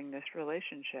to having this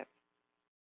relationship?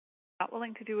 Not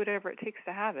willing to do whatever it takes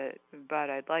to have it, but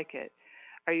I'd like it.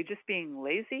 Are you just being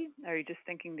lazy? Are you just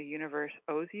thinking the universe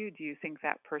owes you? Do you think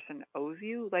that person owes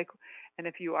you? And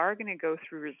if you are going to go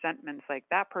through resentments like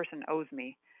that person owes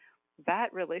me,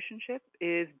 that relationship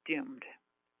is doomed.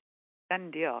 Done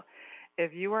deal.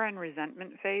 If you are in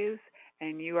resentment phase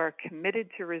and you are committed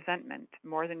to resentment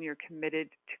more than you're committed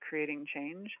to creating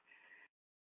change,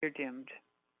 you're doomed.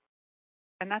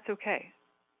 And that's okay,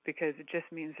 because it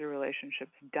just means the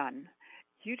relationship's done.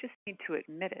 You just need to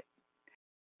admit it.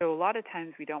 So a lot of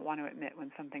times we don't want to admit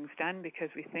when something's done because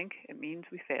we think it means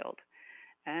we failed.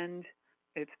 And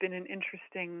it's been an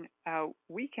interesting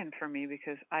weekend for me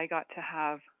because I got to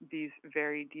have these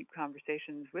very deep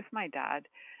conversations with my dad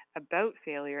about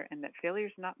failure, and that failure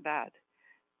is not bad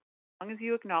as long as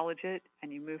you acknowledge it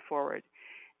and you move forward.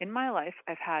 In my life,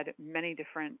 I've had many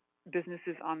different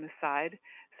businesses on the side.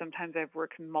 Sometimes I've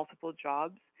worked multiple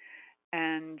jobs,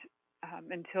 and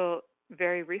until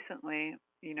very recently,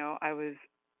 I was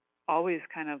always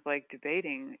kind of like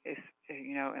debating if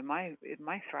am I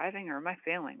thriving or am I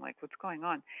failing? Like, what's going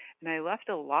on? And I left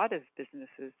a lot of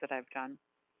businesses that I've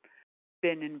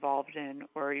been involved in,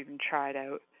 or even tried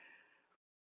out.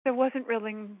 I wasn't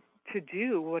willing to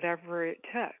do whatever it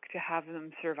took to have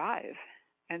them survive.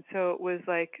 And so it was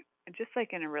like, just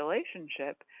like in a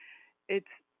relationship, it's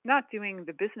not doing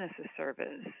the business a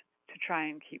service to try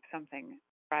and keep something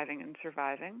thriving and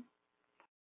surviving.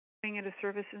 Doing it a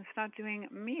service, and it's not doing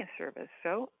me a service.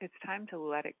 So it's time to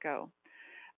let it go.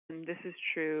 And this is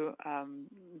true.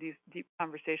 These deep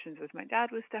conversations with my dad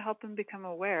was to help him become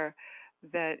aware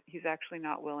that he's actually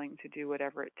not willing to do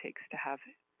whatever it takes to have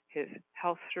his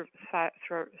health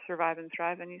survive and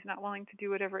thrive, and he's not willing to do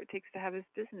whatever it takes to have his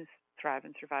business thrive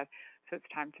and survive. So it's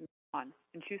time to move on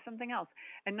and choose something else,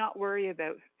 and not worry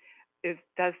about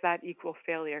does that equal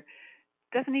failure.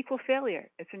 It doesn't equal failure.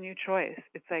 It's a new choice.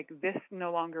 It's like, this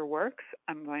no longer works.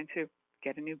 I'm going to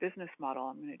get a new business model.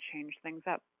 I'm going to change things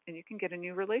up. And you can get a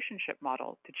new relationship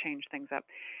model to change things up.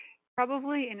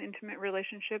 Probably in intimate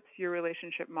relationships, your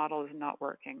relationship model is not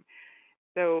working.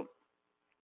 So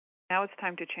now it's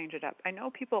time to change it up. I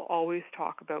know people always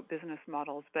talk about business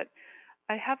models, but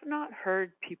I have not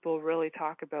heard people really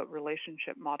talk about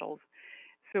relationship models.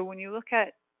 So when you look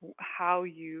at how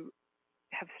you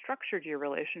have structured your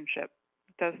relationship,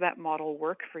 does that model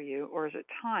work for you, or is it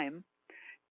time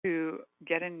to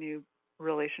get a new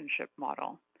relationship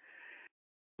model?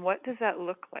 What does that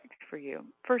look like for you?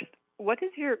 First, what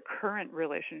does your current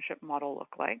relationship model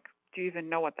look like? Do you even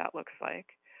know what that looks like?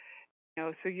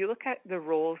 So you look at the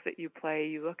roles that you play,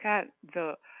 you look at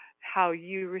how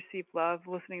you receive love.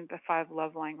 Listening to the 5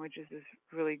 love languages is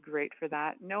really great for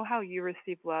that. Know how you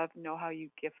receive love, know how you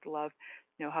gift love,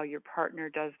 know how your partner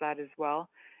does that as well,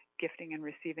 gifting and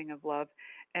receiving of love.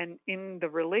 And in the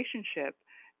relationship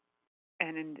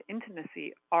and in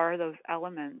intimacy, are those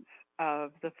elements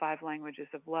of the 5 languages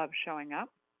of love showing up?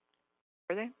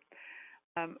 Are they?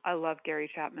 I love Gary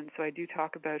Chapman, so I do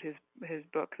talk about his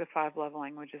book, The 5 Love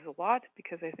Languages, a lot,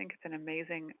 because I think it's an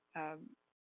amazing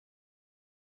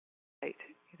light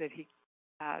that he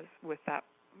has with that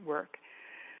work.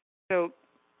 So,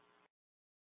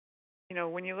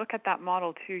 when you look at that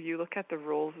model too, you look at the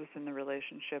roles within the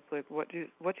relationship. Like, what do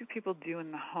people do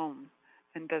in the home,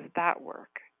 and does that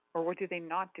work? Or what do they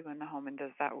not do in the home, and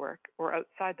does that work? Or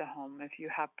outside the home, if you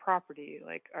have property,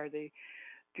 like, are they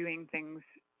doing things?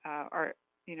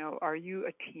 Are you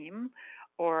a team,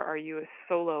 or are you a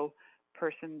solo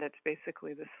person that's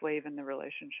basically the slave in the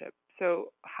relationship?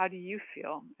 So how do you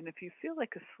feel? And if you feel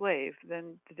like a slave,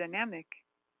 then the dynamic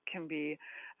can be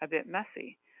a bit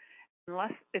messy,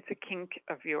 unless it's a kink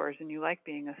of yours and you like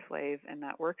being a slave and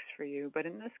that works for you. But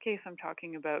in this case, I'm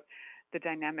talking about the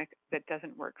dynamic that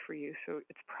doesn't work for you, so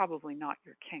it's probably not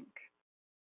your kink.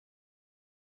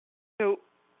 So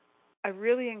I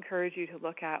really encourage you to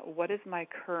look at, what is my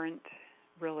current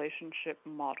relationship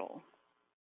model?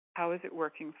 How is it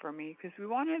working for me? Because we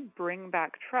want to bring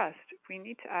back trust. We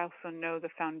need to also know the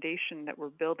foundation that we're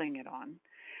building it on.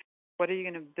 What are you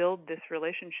going to build this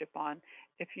relationship on?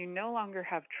 If you no longer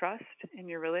have trust in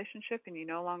your relationship and you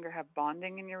no longer have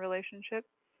bonding in your relationship,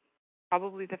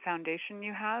 probably the foundation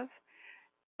you have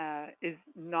is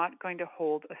not going to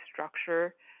hold a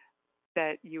structure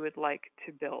that you would like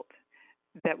to build.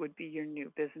 That would be your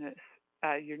new business,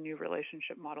 your new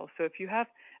relationship model. So if you have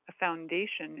a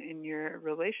foundation in your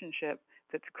relationship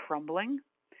that's crumbling,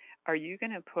 are you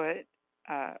going to put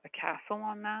a castle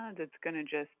on that that's going to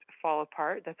just fall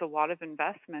apart? That's a lot of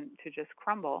investment to just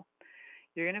crumble.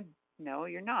 You're going to, no,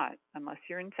 you're not, unless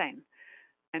you're insane.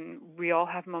 And we all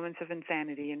have moments of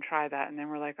insanity and try that. And then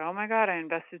we're like, oh my God, I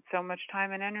invested so much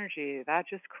time and energy. That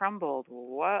just crumbled.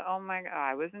 What? Oh my God,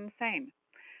 I was insane.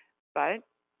 But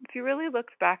if you really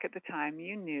looked back at the time,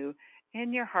 you knew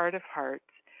in your heart of hearts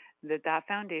that that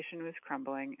foundation was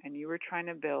crumbling and you were trying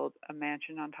to build a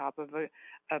mansion on top of a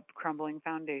crumbling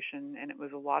foundation, and it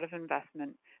was a lot of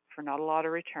investment for not a lot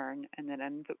of return, and then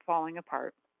ends up falling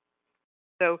apart.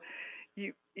 So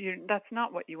that's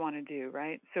not what you want to do,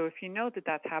 right? So if you know that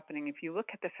that's happening, if you look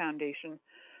at the foundation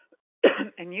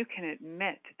and you can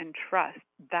admit and trust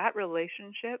that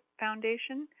relationship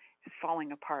foundation is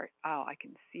falling apart. Oh, I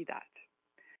can see that.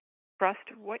 Trust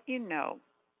what you know.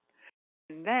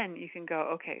 And then you can go,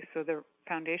 okay, so the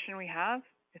foundation we have,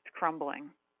 it's crumbling.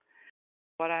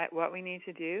 What we need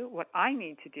to do, what I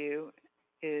need to do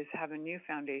is have a new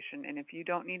foundation. And if you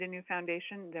don't need a new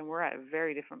foundation, then we're at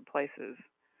very different places.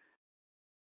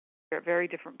 We're at very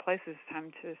different places.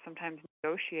 Time to sometimes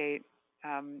negotiate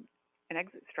an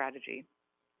exit strategy. If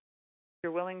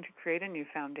you're willing to create a new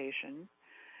foundation,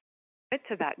 commit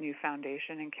to that new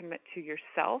foundation and commit to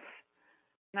yourself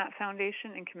in that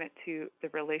foundation and commit to the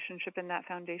relationship in that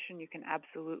foundation, you can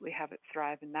absolutely have it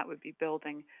thrive. And that would be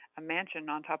building a mansion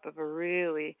on top of a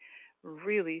really,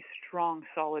 really strong,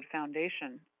 solid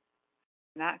foundation.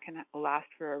 And that can last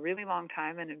for a really long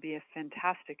time, and it'd be a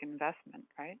fantastic investment,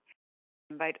 right?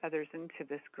 Invite others into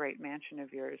this great mansion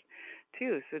of yours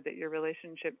too, so that your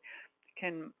relationship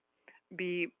can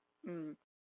be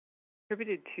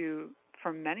attributed to,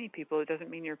 for many people, it doesn't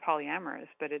mean you're polyamorous,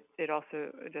 but it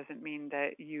also doesn't mean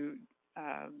that you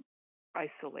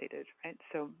isolated, right?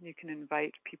 So you can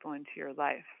invite people into your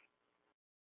life.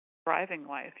 Thriving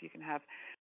life. You can have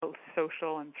a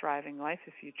social and thriving life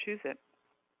if you choose it.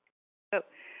 So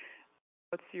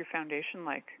what's your foundation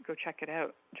like? Go check it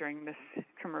out during this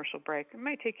commercial break. It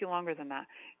might take you longer than that.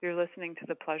 You're listening to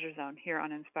The Pleasure Zone here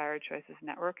on Inspired Choices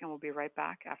Network, and we'll be right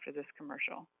back after this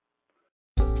commercial.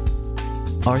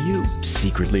 Are you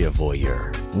secretly a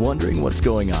voyeur, wondering what's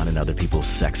going on in other people's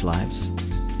sex lives?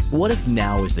 What if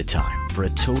now is the time for a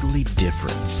totally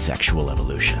different sexual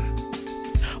evolution?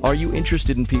 Are you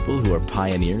interested in people who are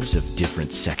pioneers of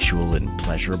different sexual and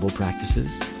pleasurable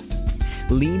practices?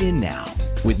 Lean in now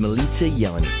with Milica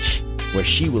Jelenic, where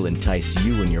she will entice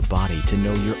you and your body to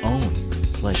know your own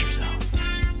pleasure zone.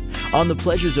 On the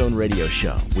Pleasure Zone radio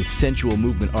show with sensual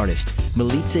movement artist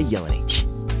Milica Jelenic,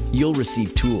 you'll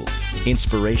receive tools,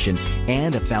 inspiration,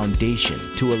 and a foundation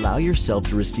to allow yourself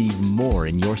to receive more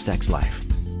in your sex life,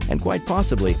 and quite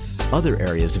possibly other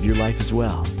areas of your life as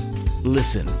well.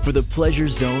 Listen for The Pleasure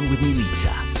Zone with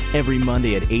Milica every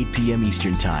Monday at 8 p.m.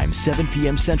 Eastern Time, 7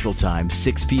 p.m. Central Time,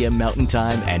 6 p.m. Mountain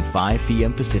Time, and 5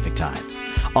 p.m. Pacific Time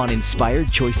on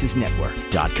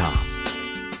InspiredChoicesNetwork.com.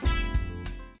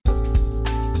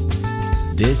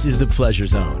 This is The Pleasure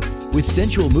Zone with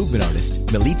sensual movement artist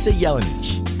Milica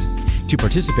Jelenic. To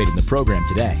participate in the program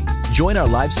today, join our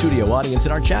live studio audience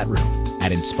in our chat room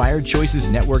at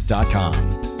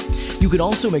InspiredChoicesNetwork.com. You can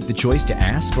also make the choice to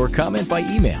ask or comment by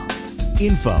email,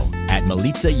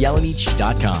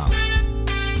 info@MilicaJelenic.com.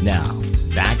 Now,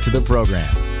 back to the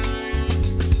program.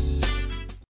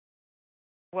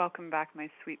 Welcome back, my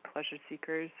sweet pleasure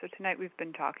seekers. So tonight we've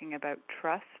been talking about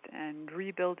trust and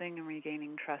rebuilding and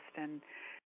regaining trust in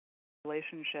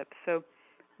relationships. So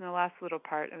in the last little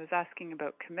part, I was asking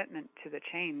about commitment to the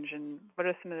change and what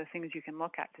are some of the things you can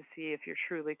look at to see if you're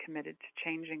truly committed to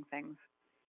changing things.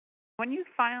 When you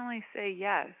finally say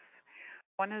yes,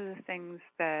 one of the things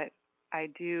that I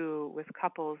do with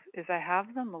couples is I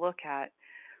have them look at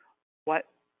what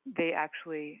they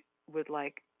actually would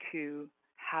like to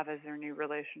have as their new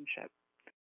relationship.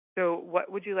 So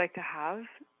what would you like to have,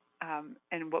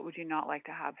 and what would you not like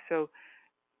to have? So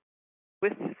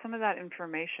with some of that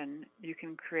information, you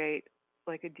can create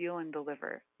like a deal and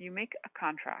deliver. You make a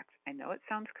contract. I know it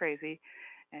sounds crazy,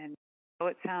 and I know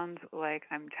it sounds like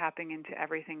I'm tapping into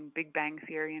everything Big Bang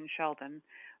Theory and Sheldon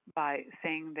by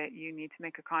saying that you need to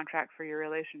make a contract for your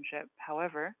relationship.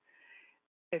 However,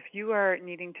 if you are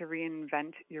needing to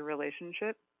reinvent your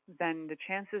relationship, then the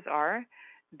chances are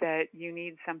that you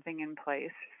need something in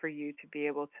place for you to be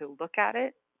able to look at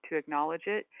it, to acknowledge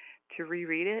it, to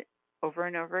reread it over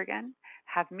and over again,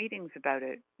 have meetings about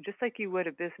it. Just like you would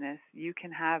a business, you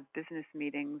can have business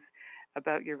meetings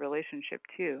about your relationship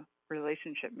too.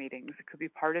 Relationship meetings. It could be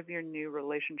part of your new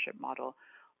relationship model.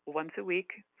 Once a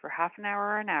week for half an hour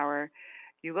or an hour,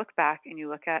 you look back and you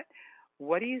look at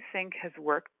what do you think has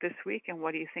worked this week and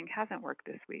what do you think hasn't worked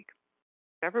this week.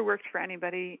 Whatever worked for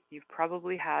anybody, you've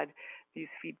probably had these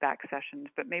feedback sessions,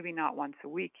 but maybe not once a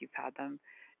week you've had them.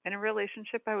 In a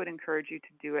relationship, I would encourage you to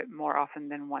do it more often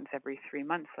than once every 3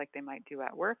 months like they might do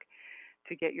at work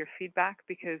to get your feedback,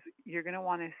 because you're going to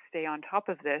want to stay on top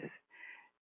of this,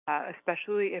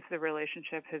 especially if the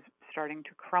relationship is starting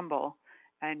to crumble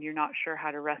and you're not sure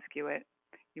how to rescue it.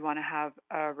 You want to have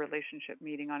a relationship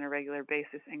meeting on a regular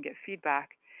basis and get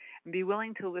feedback and be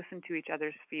willing to listen to each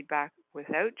other's feedback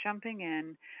without jumping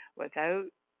in, without,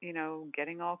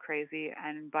 getting all crazy.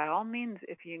 And by all means,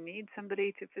 if you need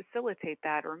somebody to facilitate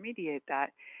that or mediate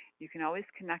that, you can always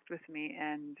connect with me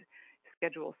and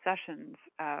schedule sessions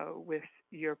with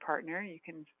your partner. You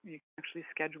can actually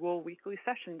schedule weekly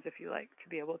sessions if you like, to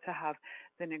be able to have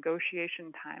the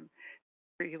negotiation time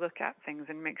where you look at things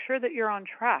and make sure that you're on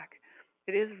track.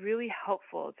 It is really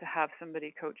helpful to have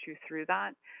somebody coach you through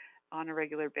that on a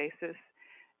regular basis.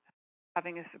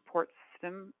 Having a support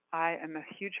system. I am a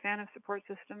huge fan of support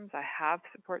systems. I have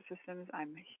support systems. I'm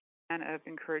a huge fan of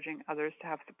encouraging others to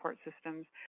have support systems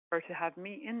or to have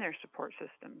me in their support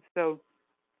systems. So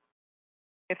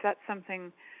if that's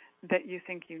something that you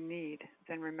think you need,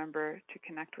 then remember to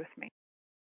connect with me.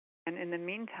 And in the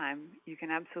meantime, you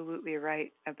can absolutely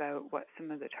write about what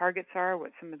some of the targets are,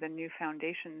 what some of the new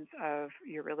foundations of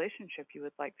your relationship you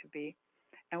would like to be,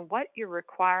 and what your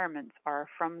requirements are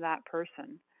from that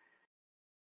person.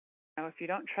 If you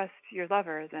don't trust your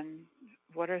lover, then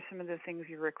what are some of the things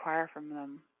you require from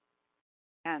them?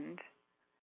 And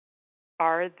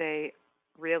are they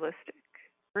realistic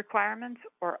requirements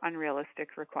or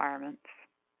unrealistic requirements?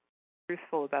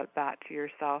 Truthful about that to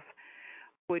yourself.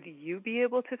 Would you be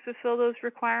able to fulfill those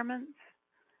requirements?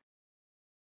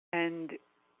 And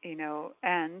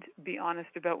be honest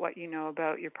about what you know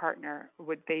about your partner.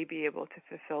 Would they be able to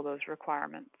fulfill those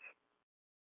requirements?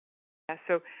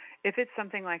 So if it's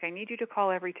something like, I need you to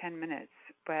call every 10 minutes,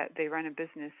 but they run a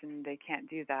business and they can't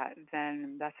do that,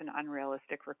 then that's an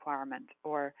unrealistic requirement.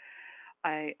 Or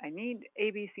I need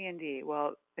A, B, C, and D.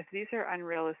 Well, if these are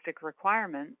unrealistic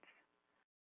requirements,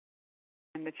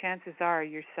 and the chances are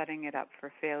you're setting it up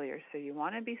for failure. So you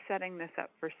want to be setting this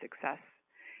up for success.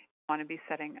 You want to be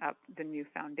setting up the new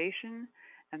foundation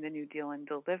and the new deal and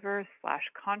deliver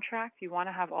 / contract. You want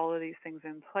to have all of these things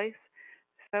in place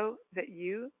so that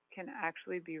you can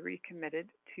actually be recommitted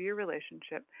to your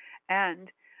relationship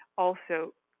and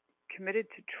also committed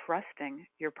to trusting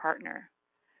your partner.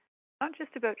 Not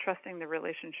just about trusting the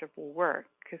relationship will work,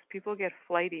 because people get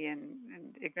flighty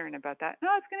and ignorant about that. No,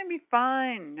 it's going to be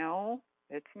fine. No,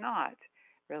 it's not.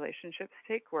 Relationships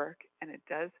take work, and it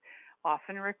does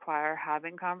often require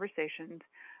having conversations,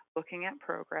 looking at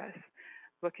progress,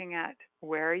 looking at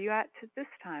where are you at to this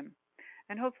time.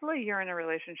 And hopefully you're in a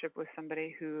relationship with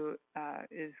somebody who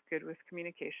is good with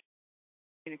communication.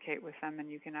 Communicate with them,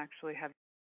 and you can actually have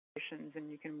conversations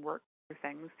and you can work through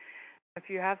things. If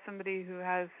you have somebody who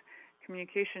has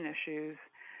communication issues,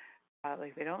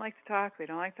 like they don't like to talk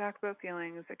about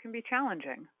feelings, it can be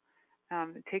challenging.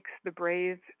 It takes the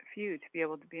brave few to be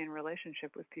able to be in a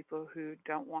relationship with people who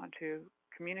don't want to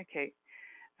communicate.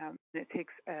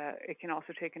 It can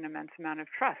also take an immense amount of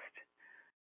trust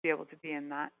to be able to be in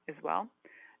that as well.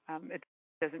 It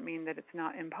doesn't mean that it's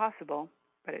not impossible,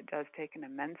 but it does take an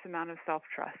immense amount of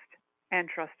self-trust and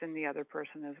trust in the other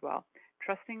person as well.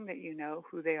 Trusting that you know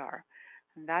who they are.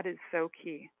 And that is so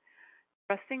key.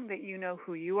 Trusting that you know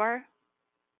who you are,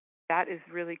 that is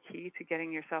really key to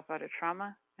getting yourself out of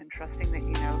trauma, and trusting that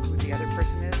you know who the other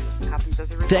person is happens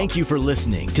as a result. Thank you for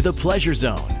listening to The Pleasure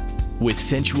Zone with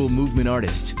sensual movement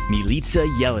artist Milica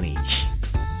Jelenic.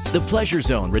 The Pleasure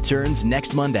Zone returns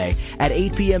next Monday at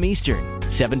 8 p.m.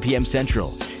 Eastern, 7 p.m.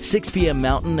 Central, 6 p.m.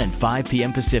 Mountain, and 5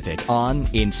 p.m. Pacific on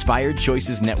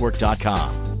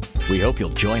InspiredChoicesNetwork.com. We hope you'll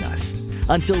join us.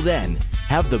 Until then,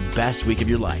 have the best week of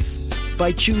your life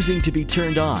by choosing to be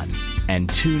turned on and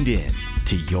tuned in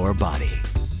to your body.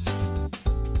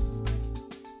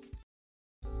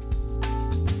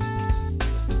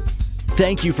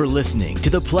 Thank you for listening to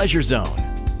The Pleasure Zone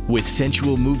with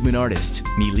sensual movement artist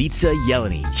Milica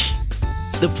Jelenic.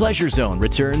 The Pleasure Zone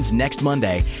returns next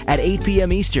Monday at 8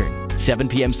 p.m. Eastern, 7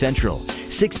 p.m. Central,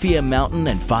 6 p.m. Mountain,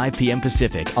 and 5 p.m.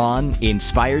 Pacific on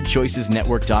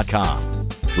InspiredChoicesNetwork.com.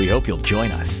 We hope you'll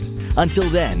join us. Until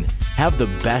then, Have the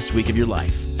best week of your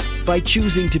life by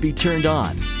choosing to be turned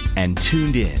on and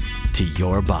tuned in to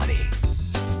your body.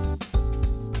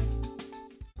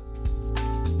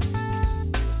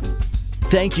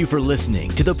 Thank you for listening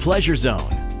to The Pleasure Zone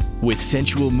with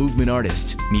sensual movement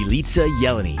artist Milica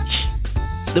Jelenic.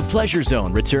 The Pleasure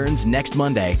Zone returns next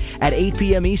Monday at 8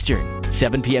 p.m. Eastern,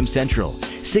 7 p.m. Central,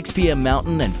 6 p.m.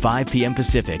 Mountain, and 5 p.m.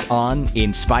 Pacific on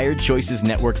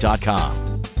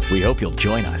InspiredChoicesNetwork.com. We hope you'll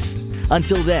join us.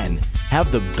 Until then,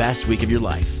 have the best week of your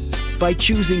life by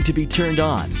choosing to be turned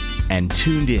on and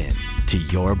tuned in to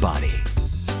your body.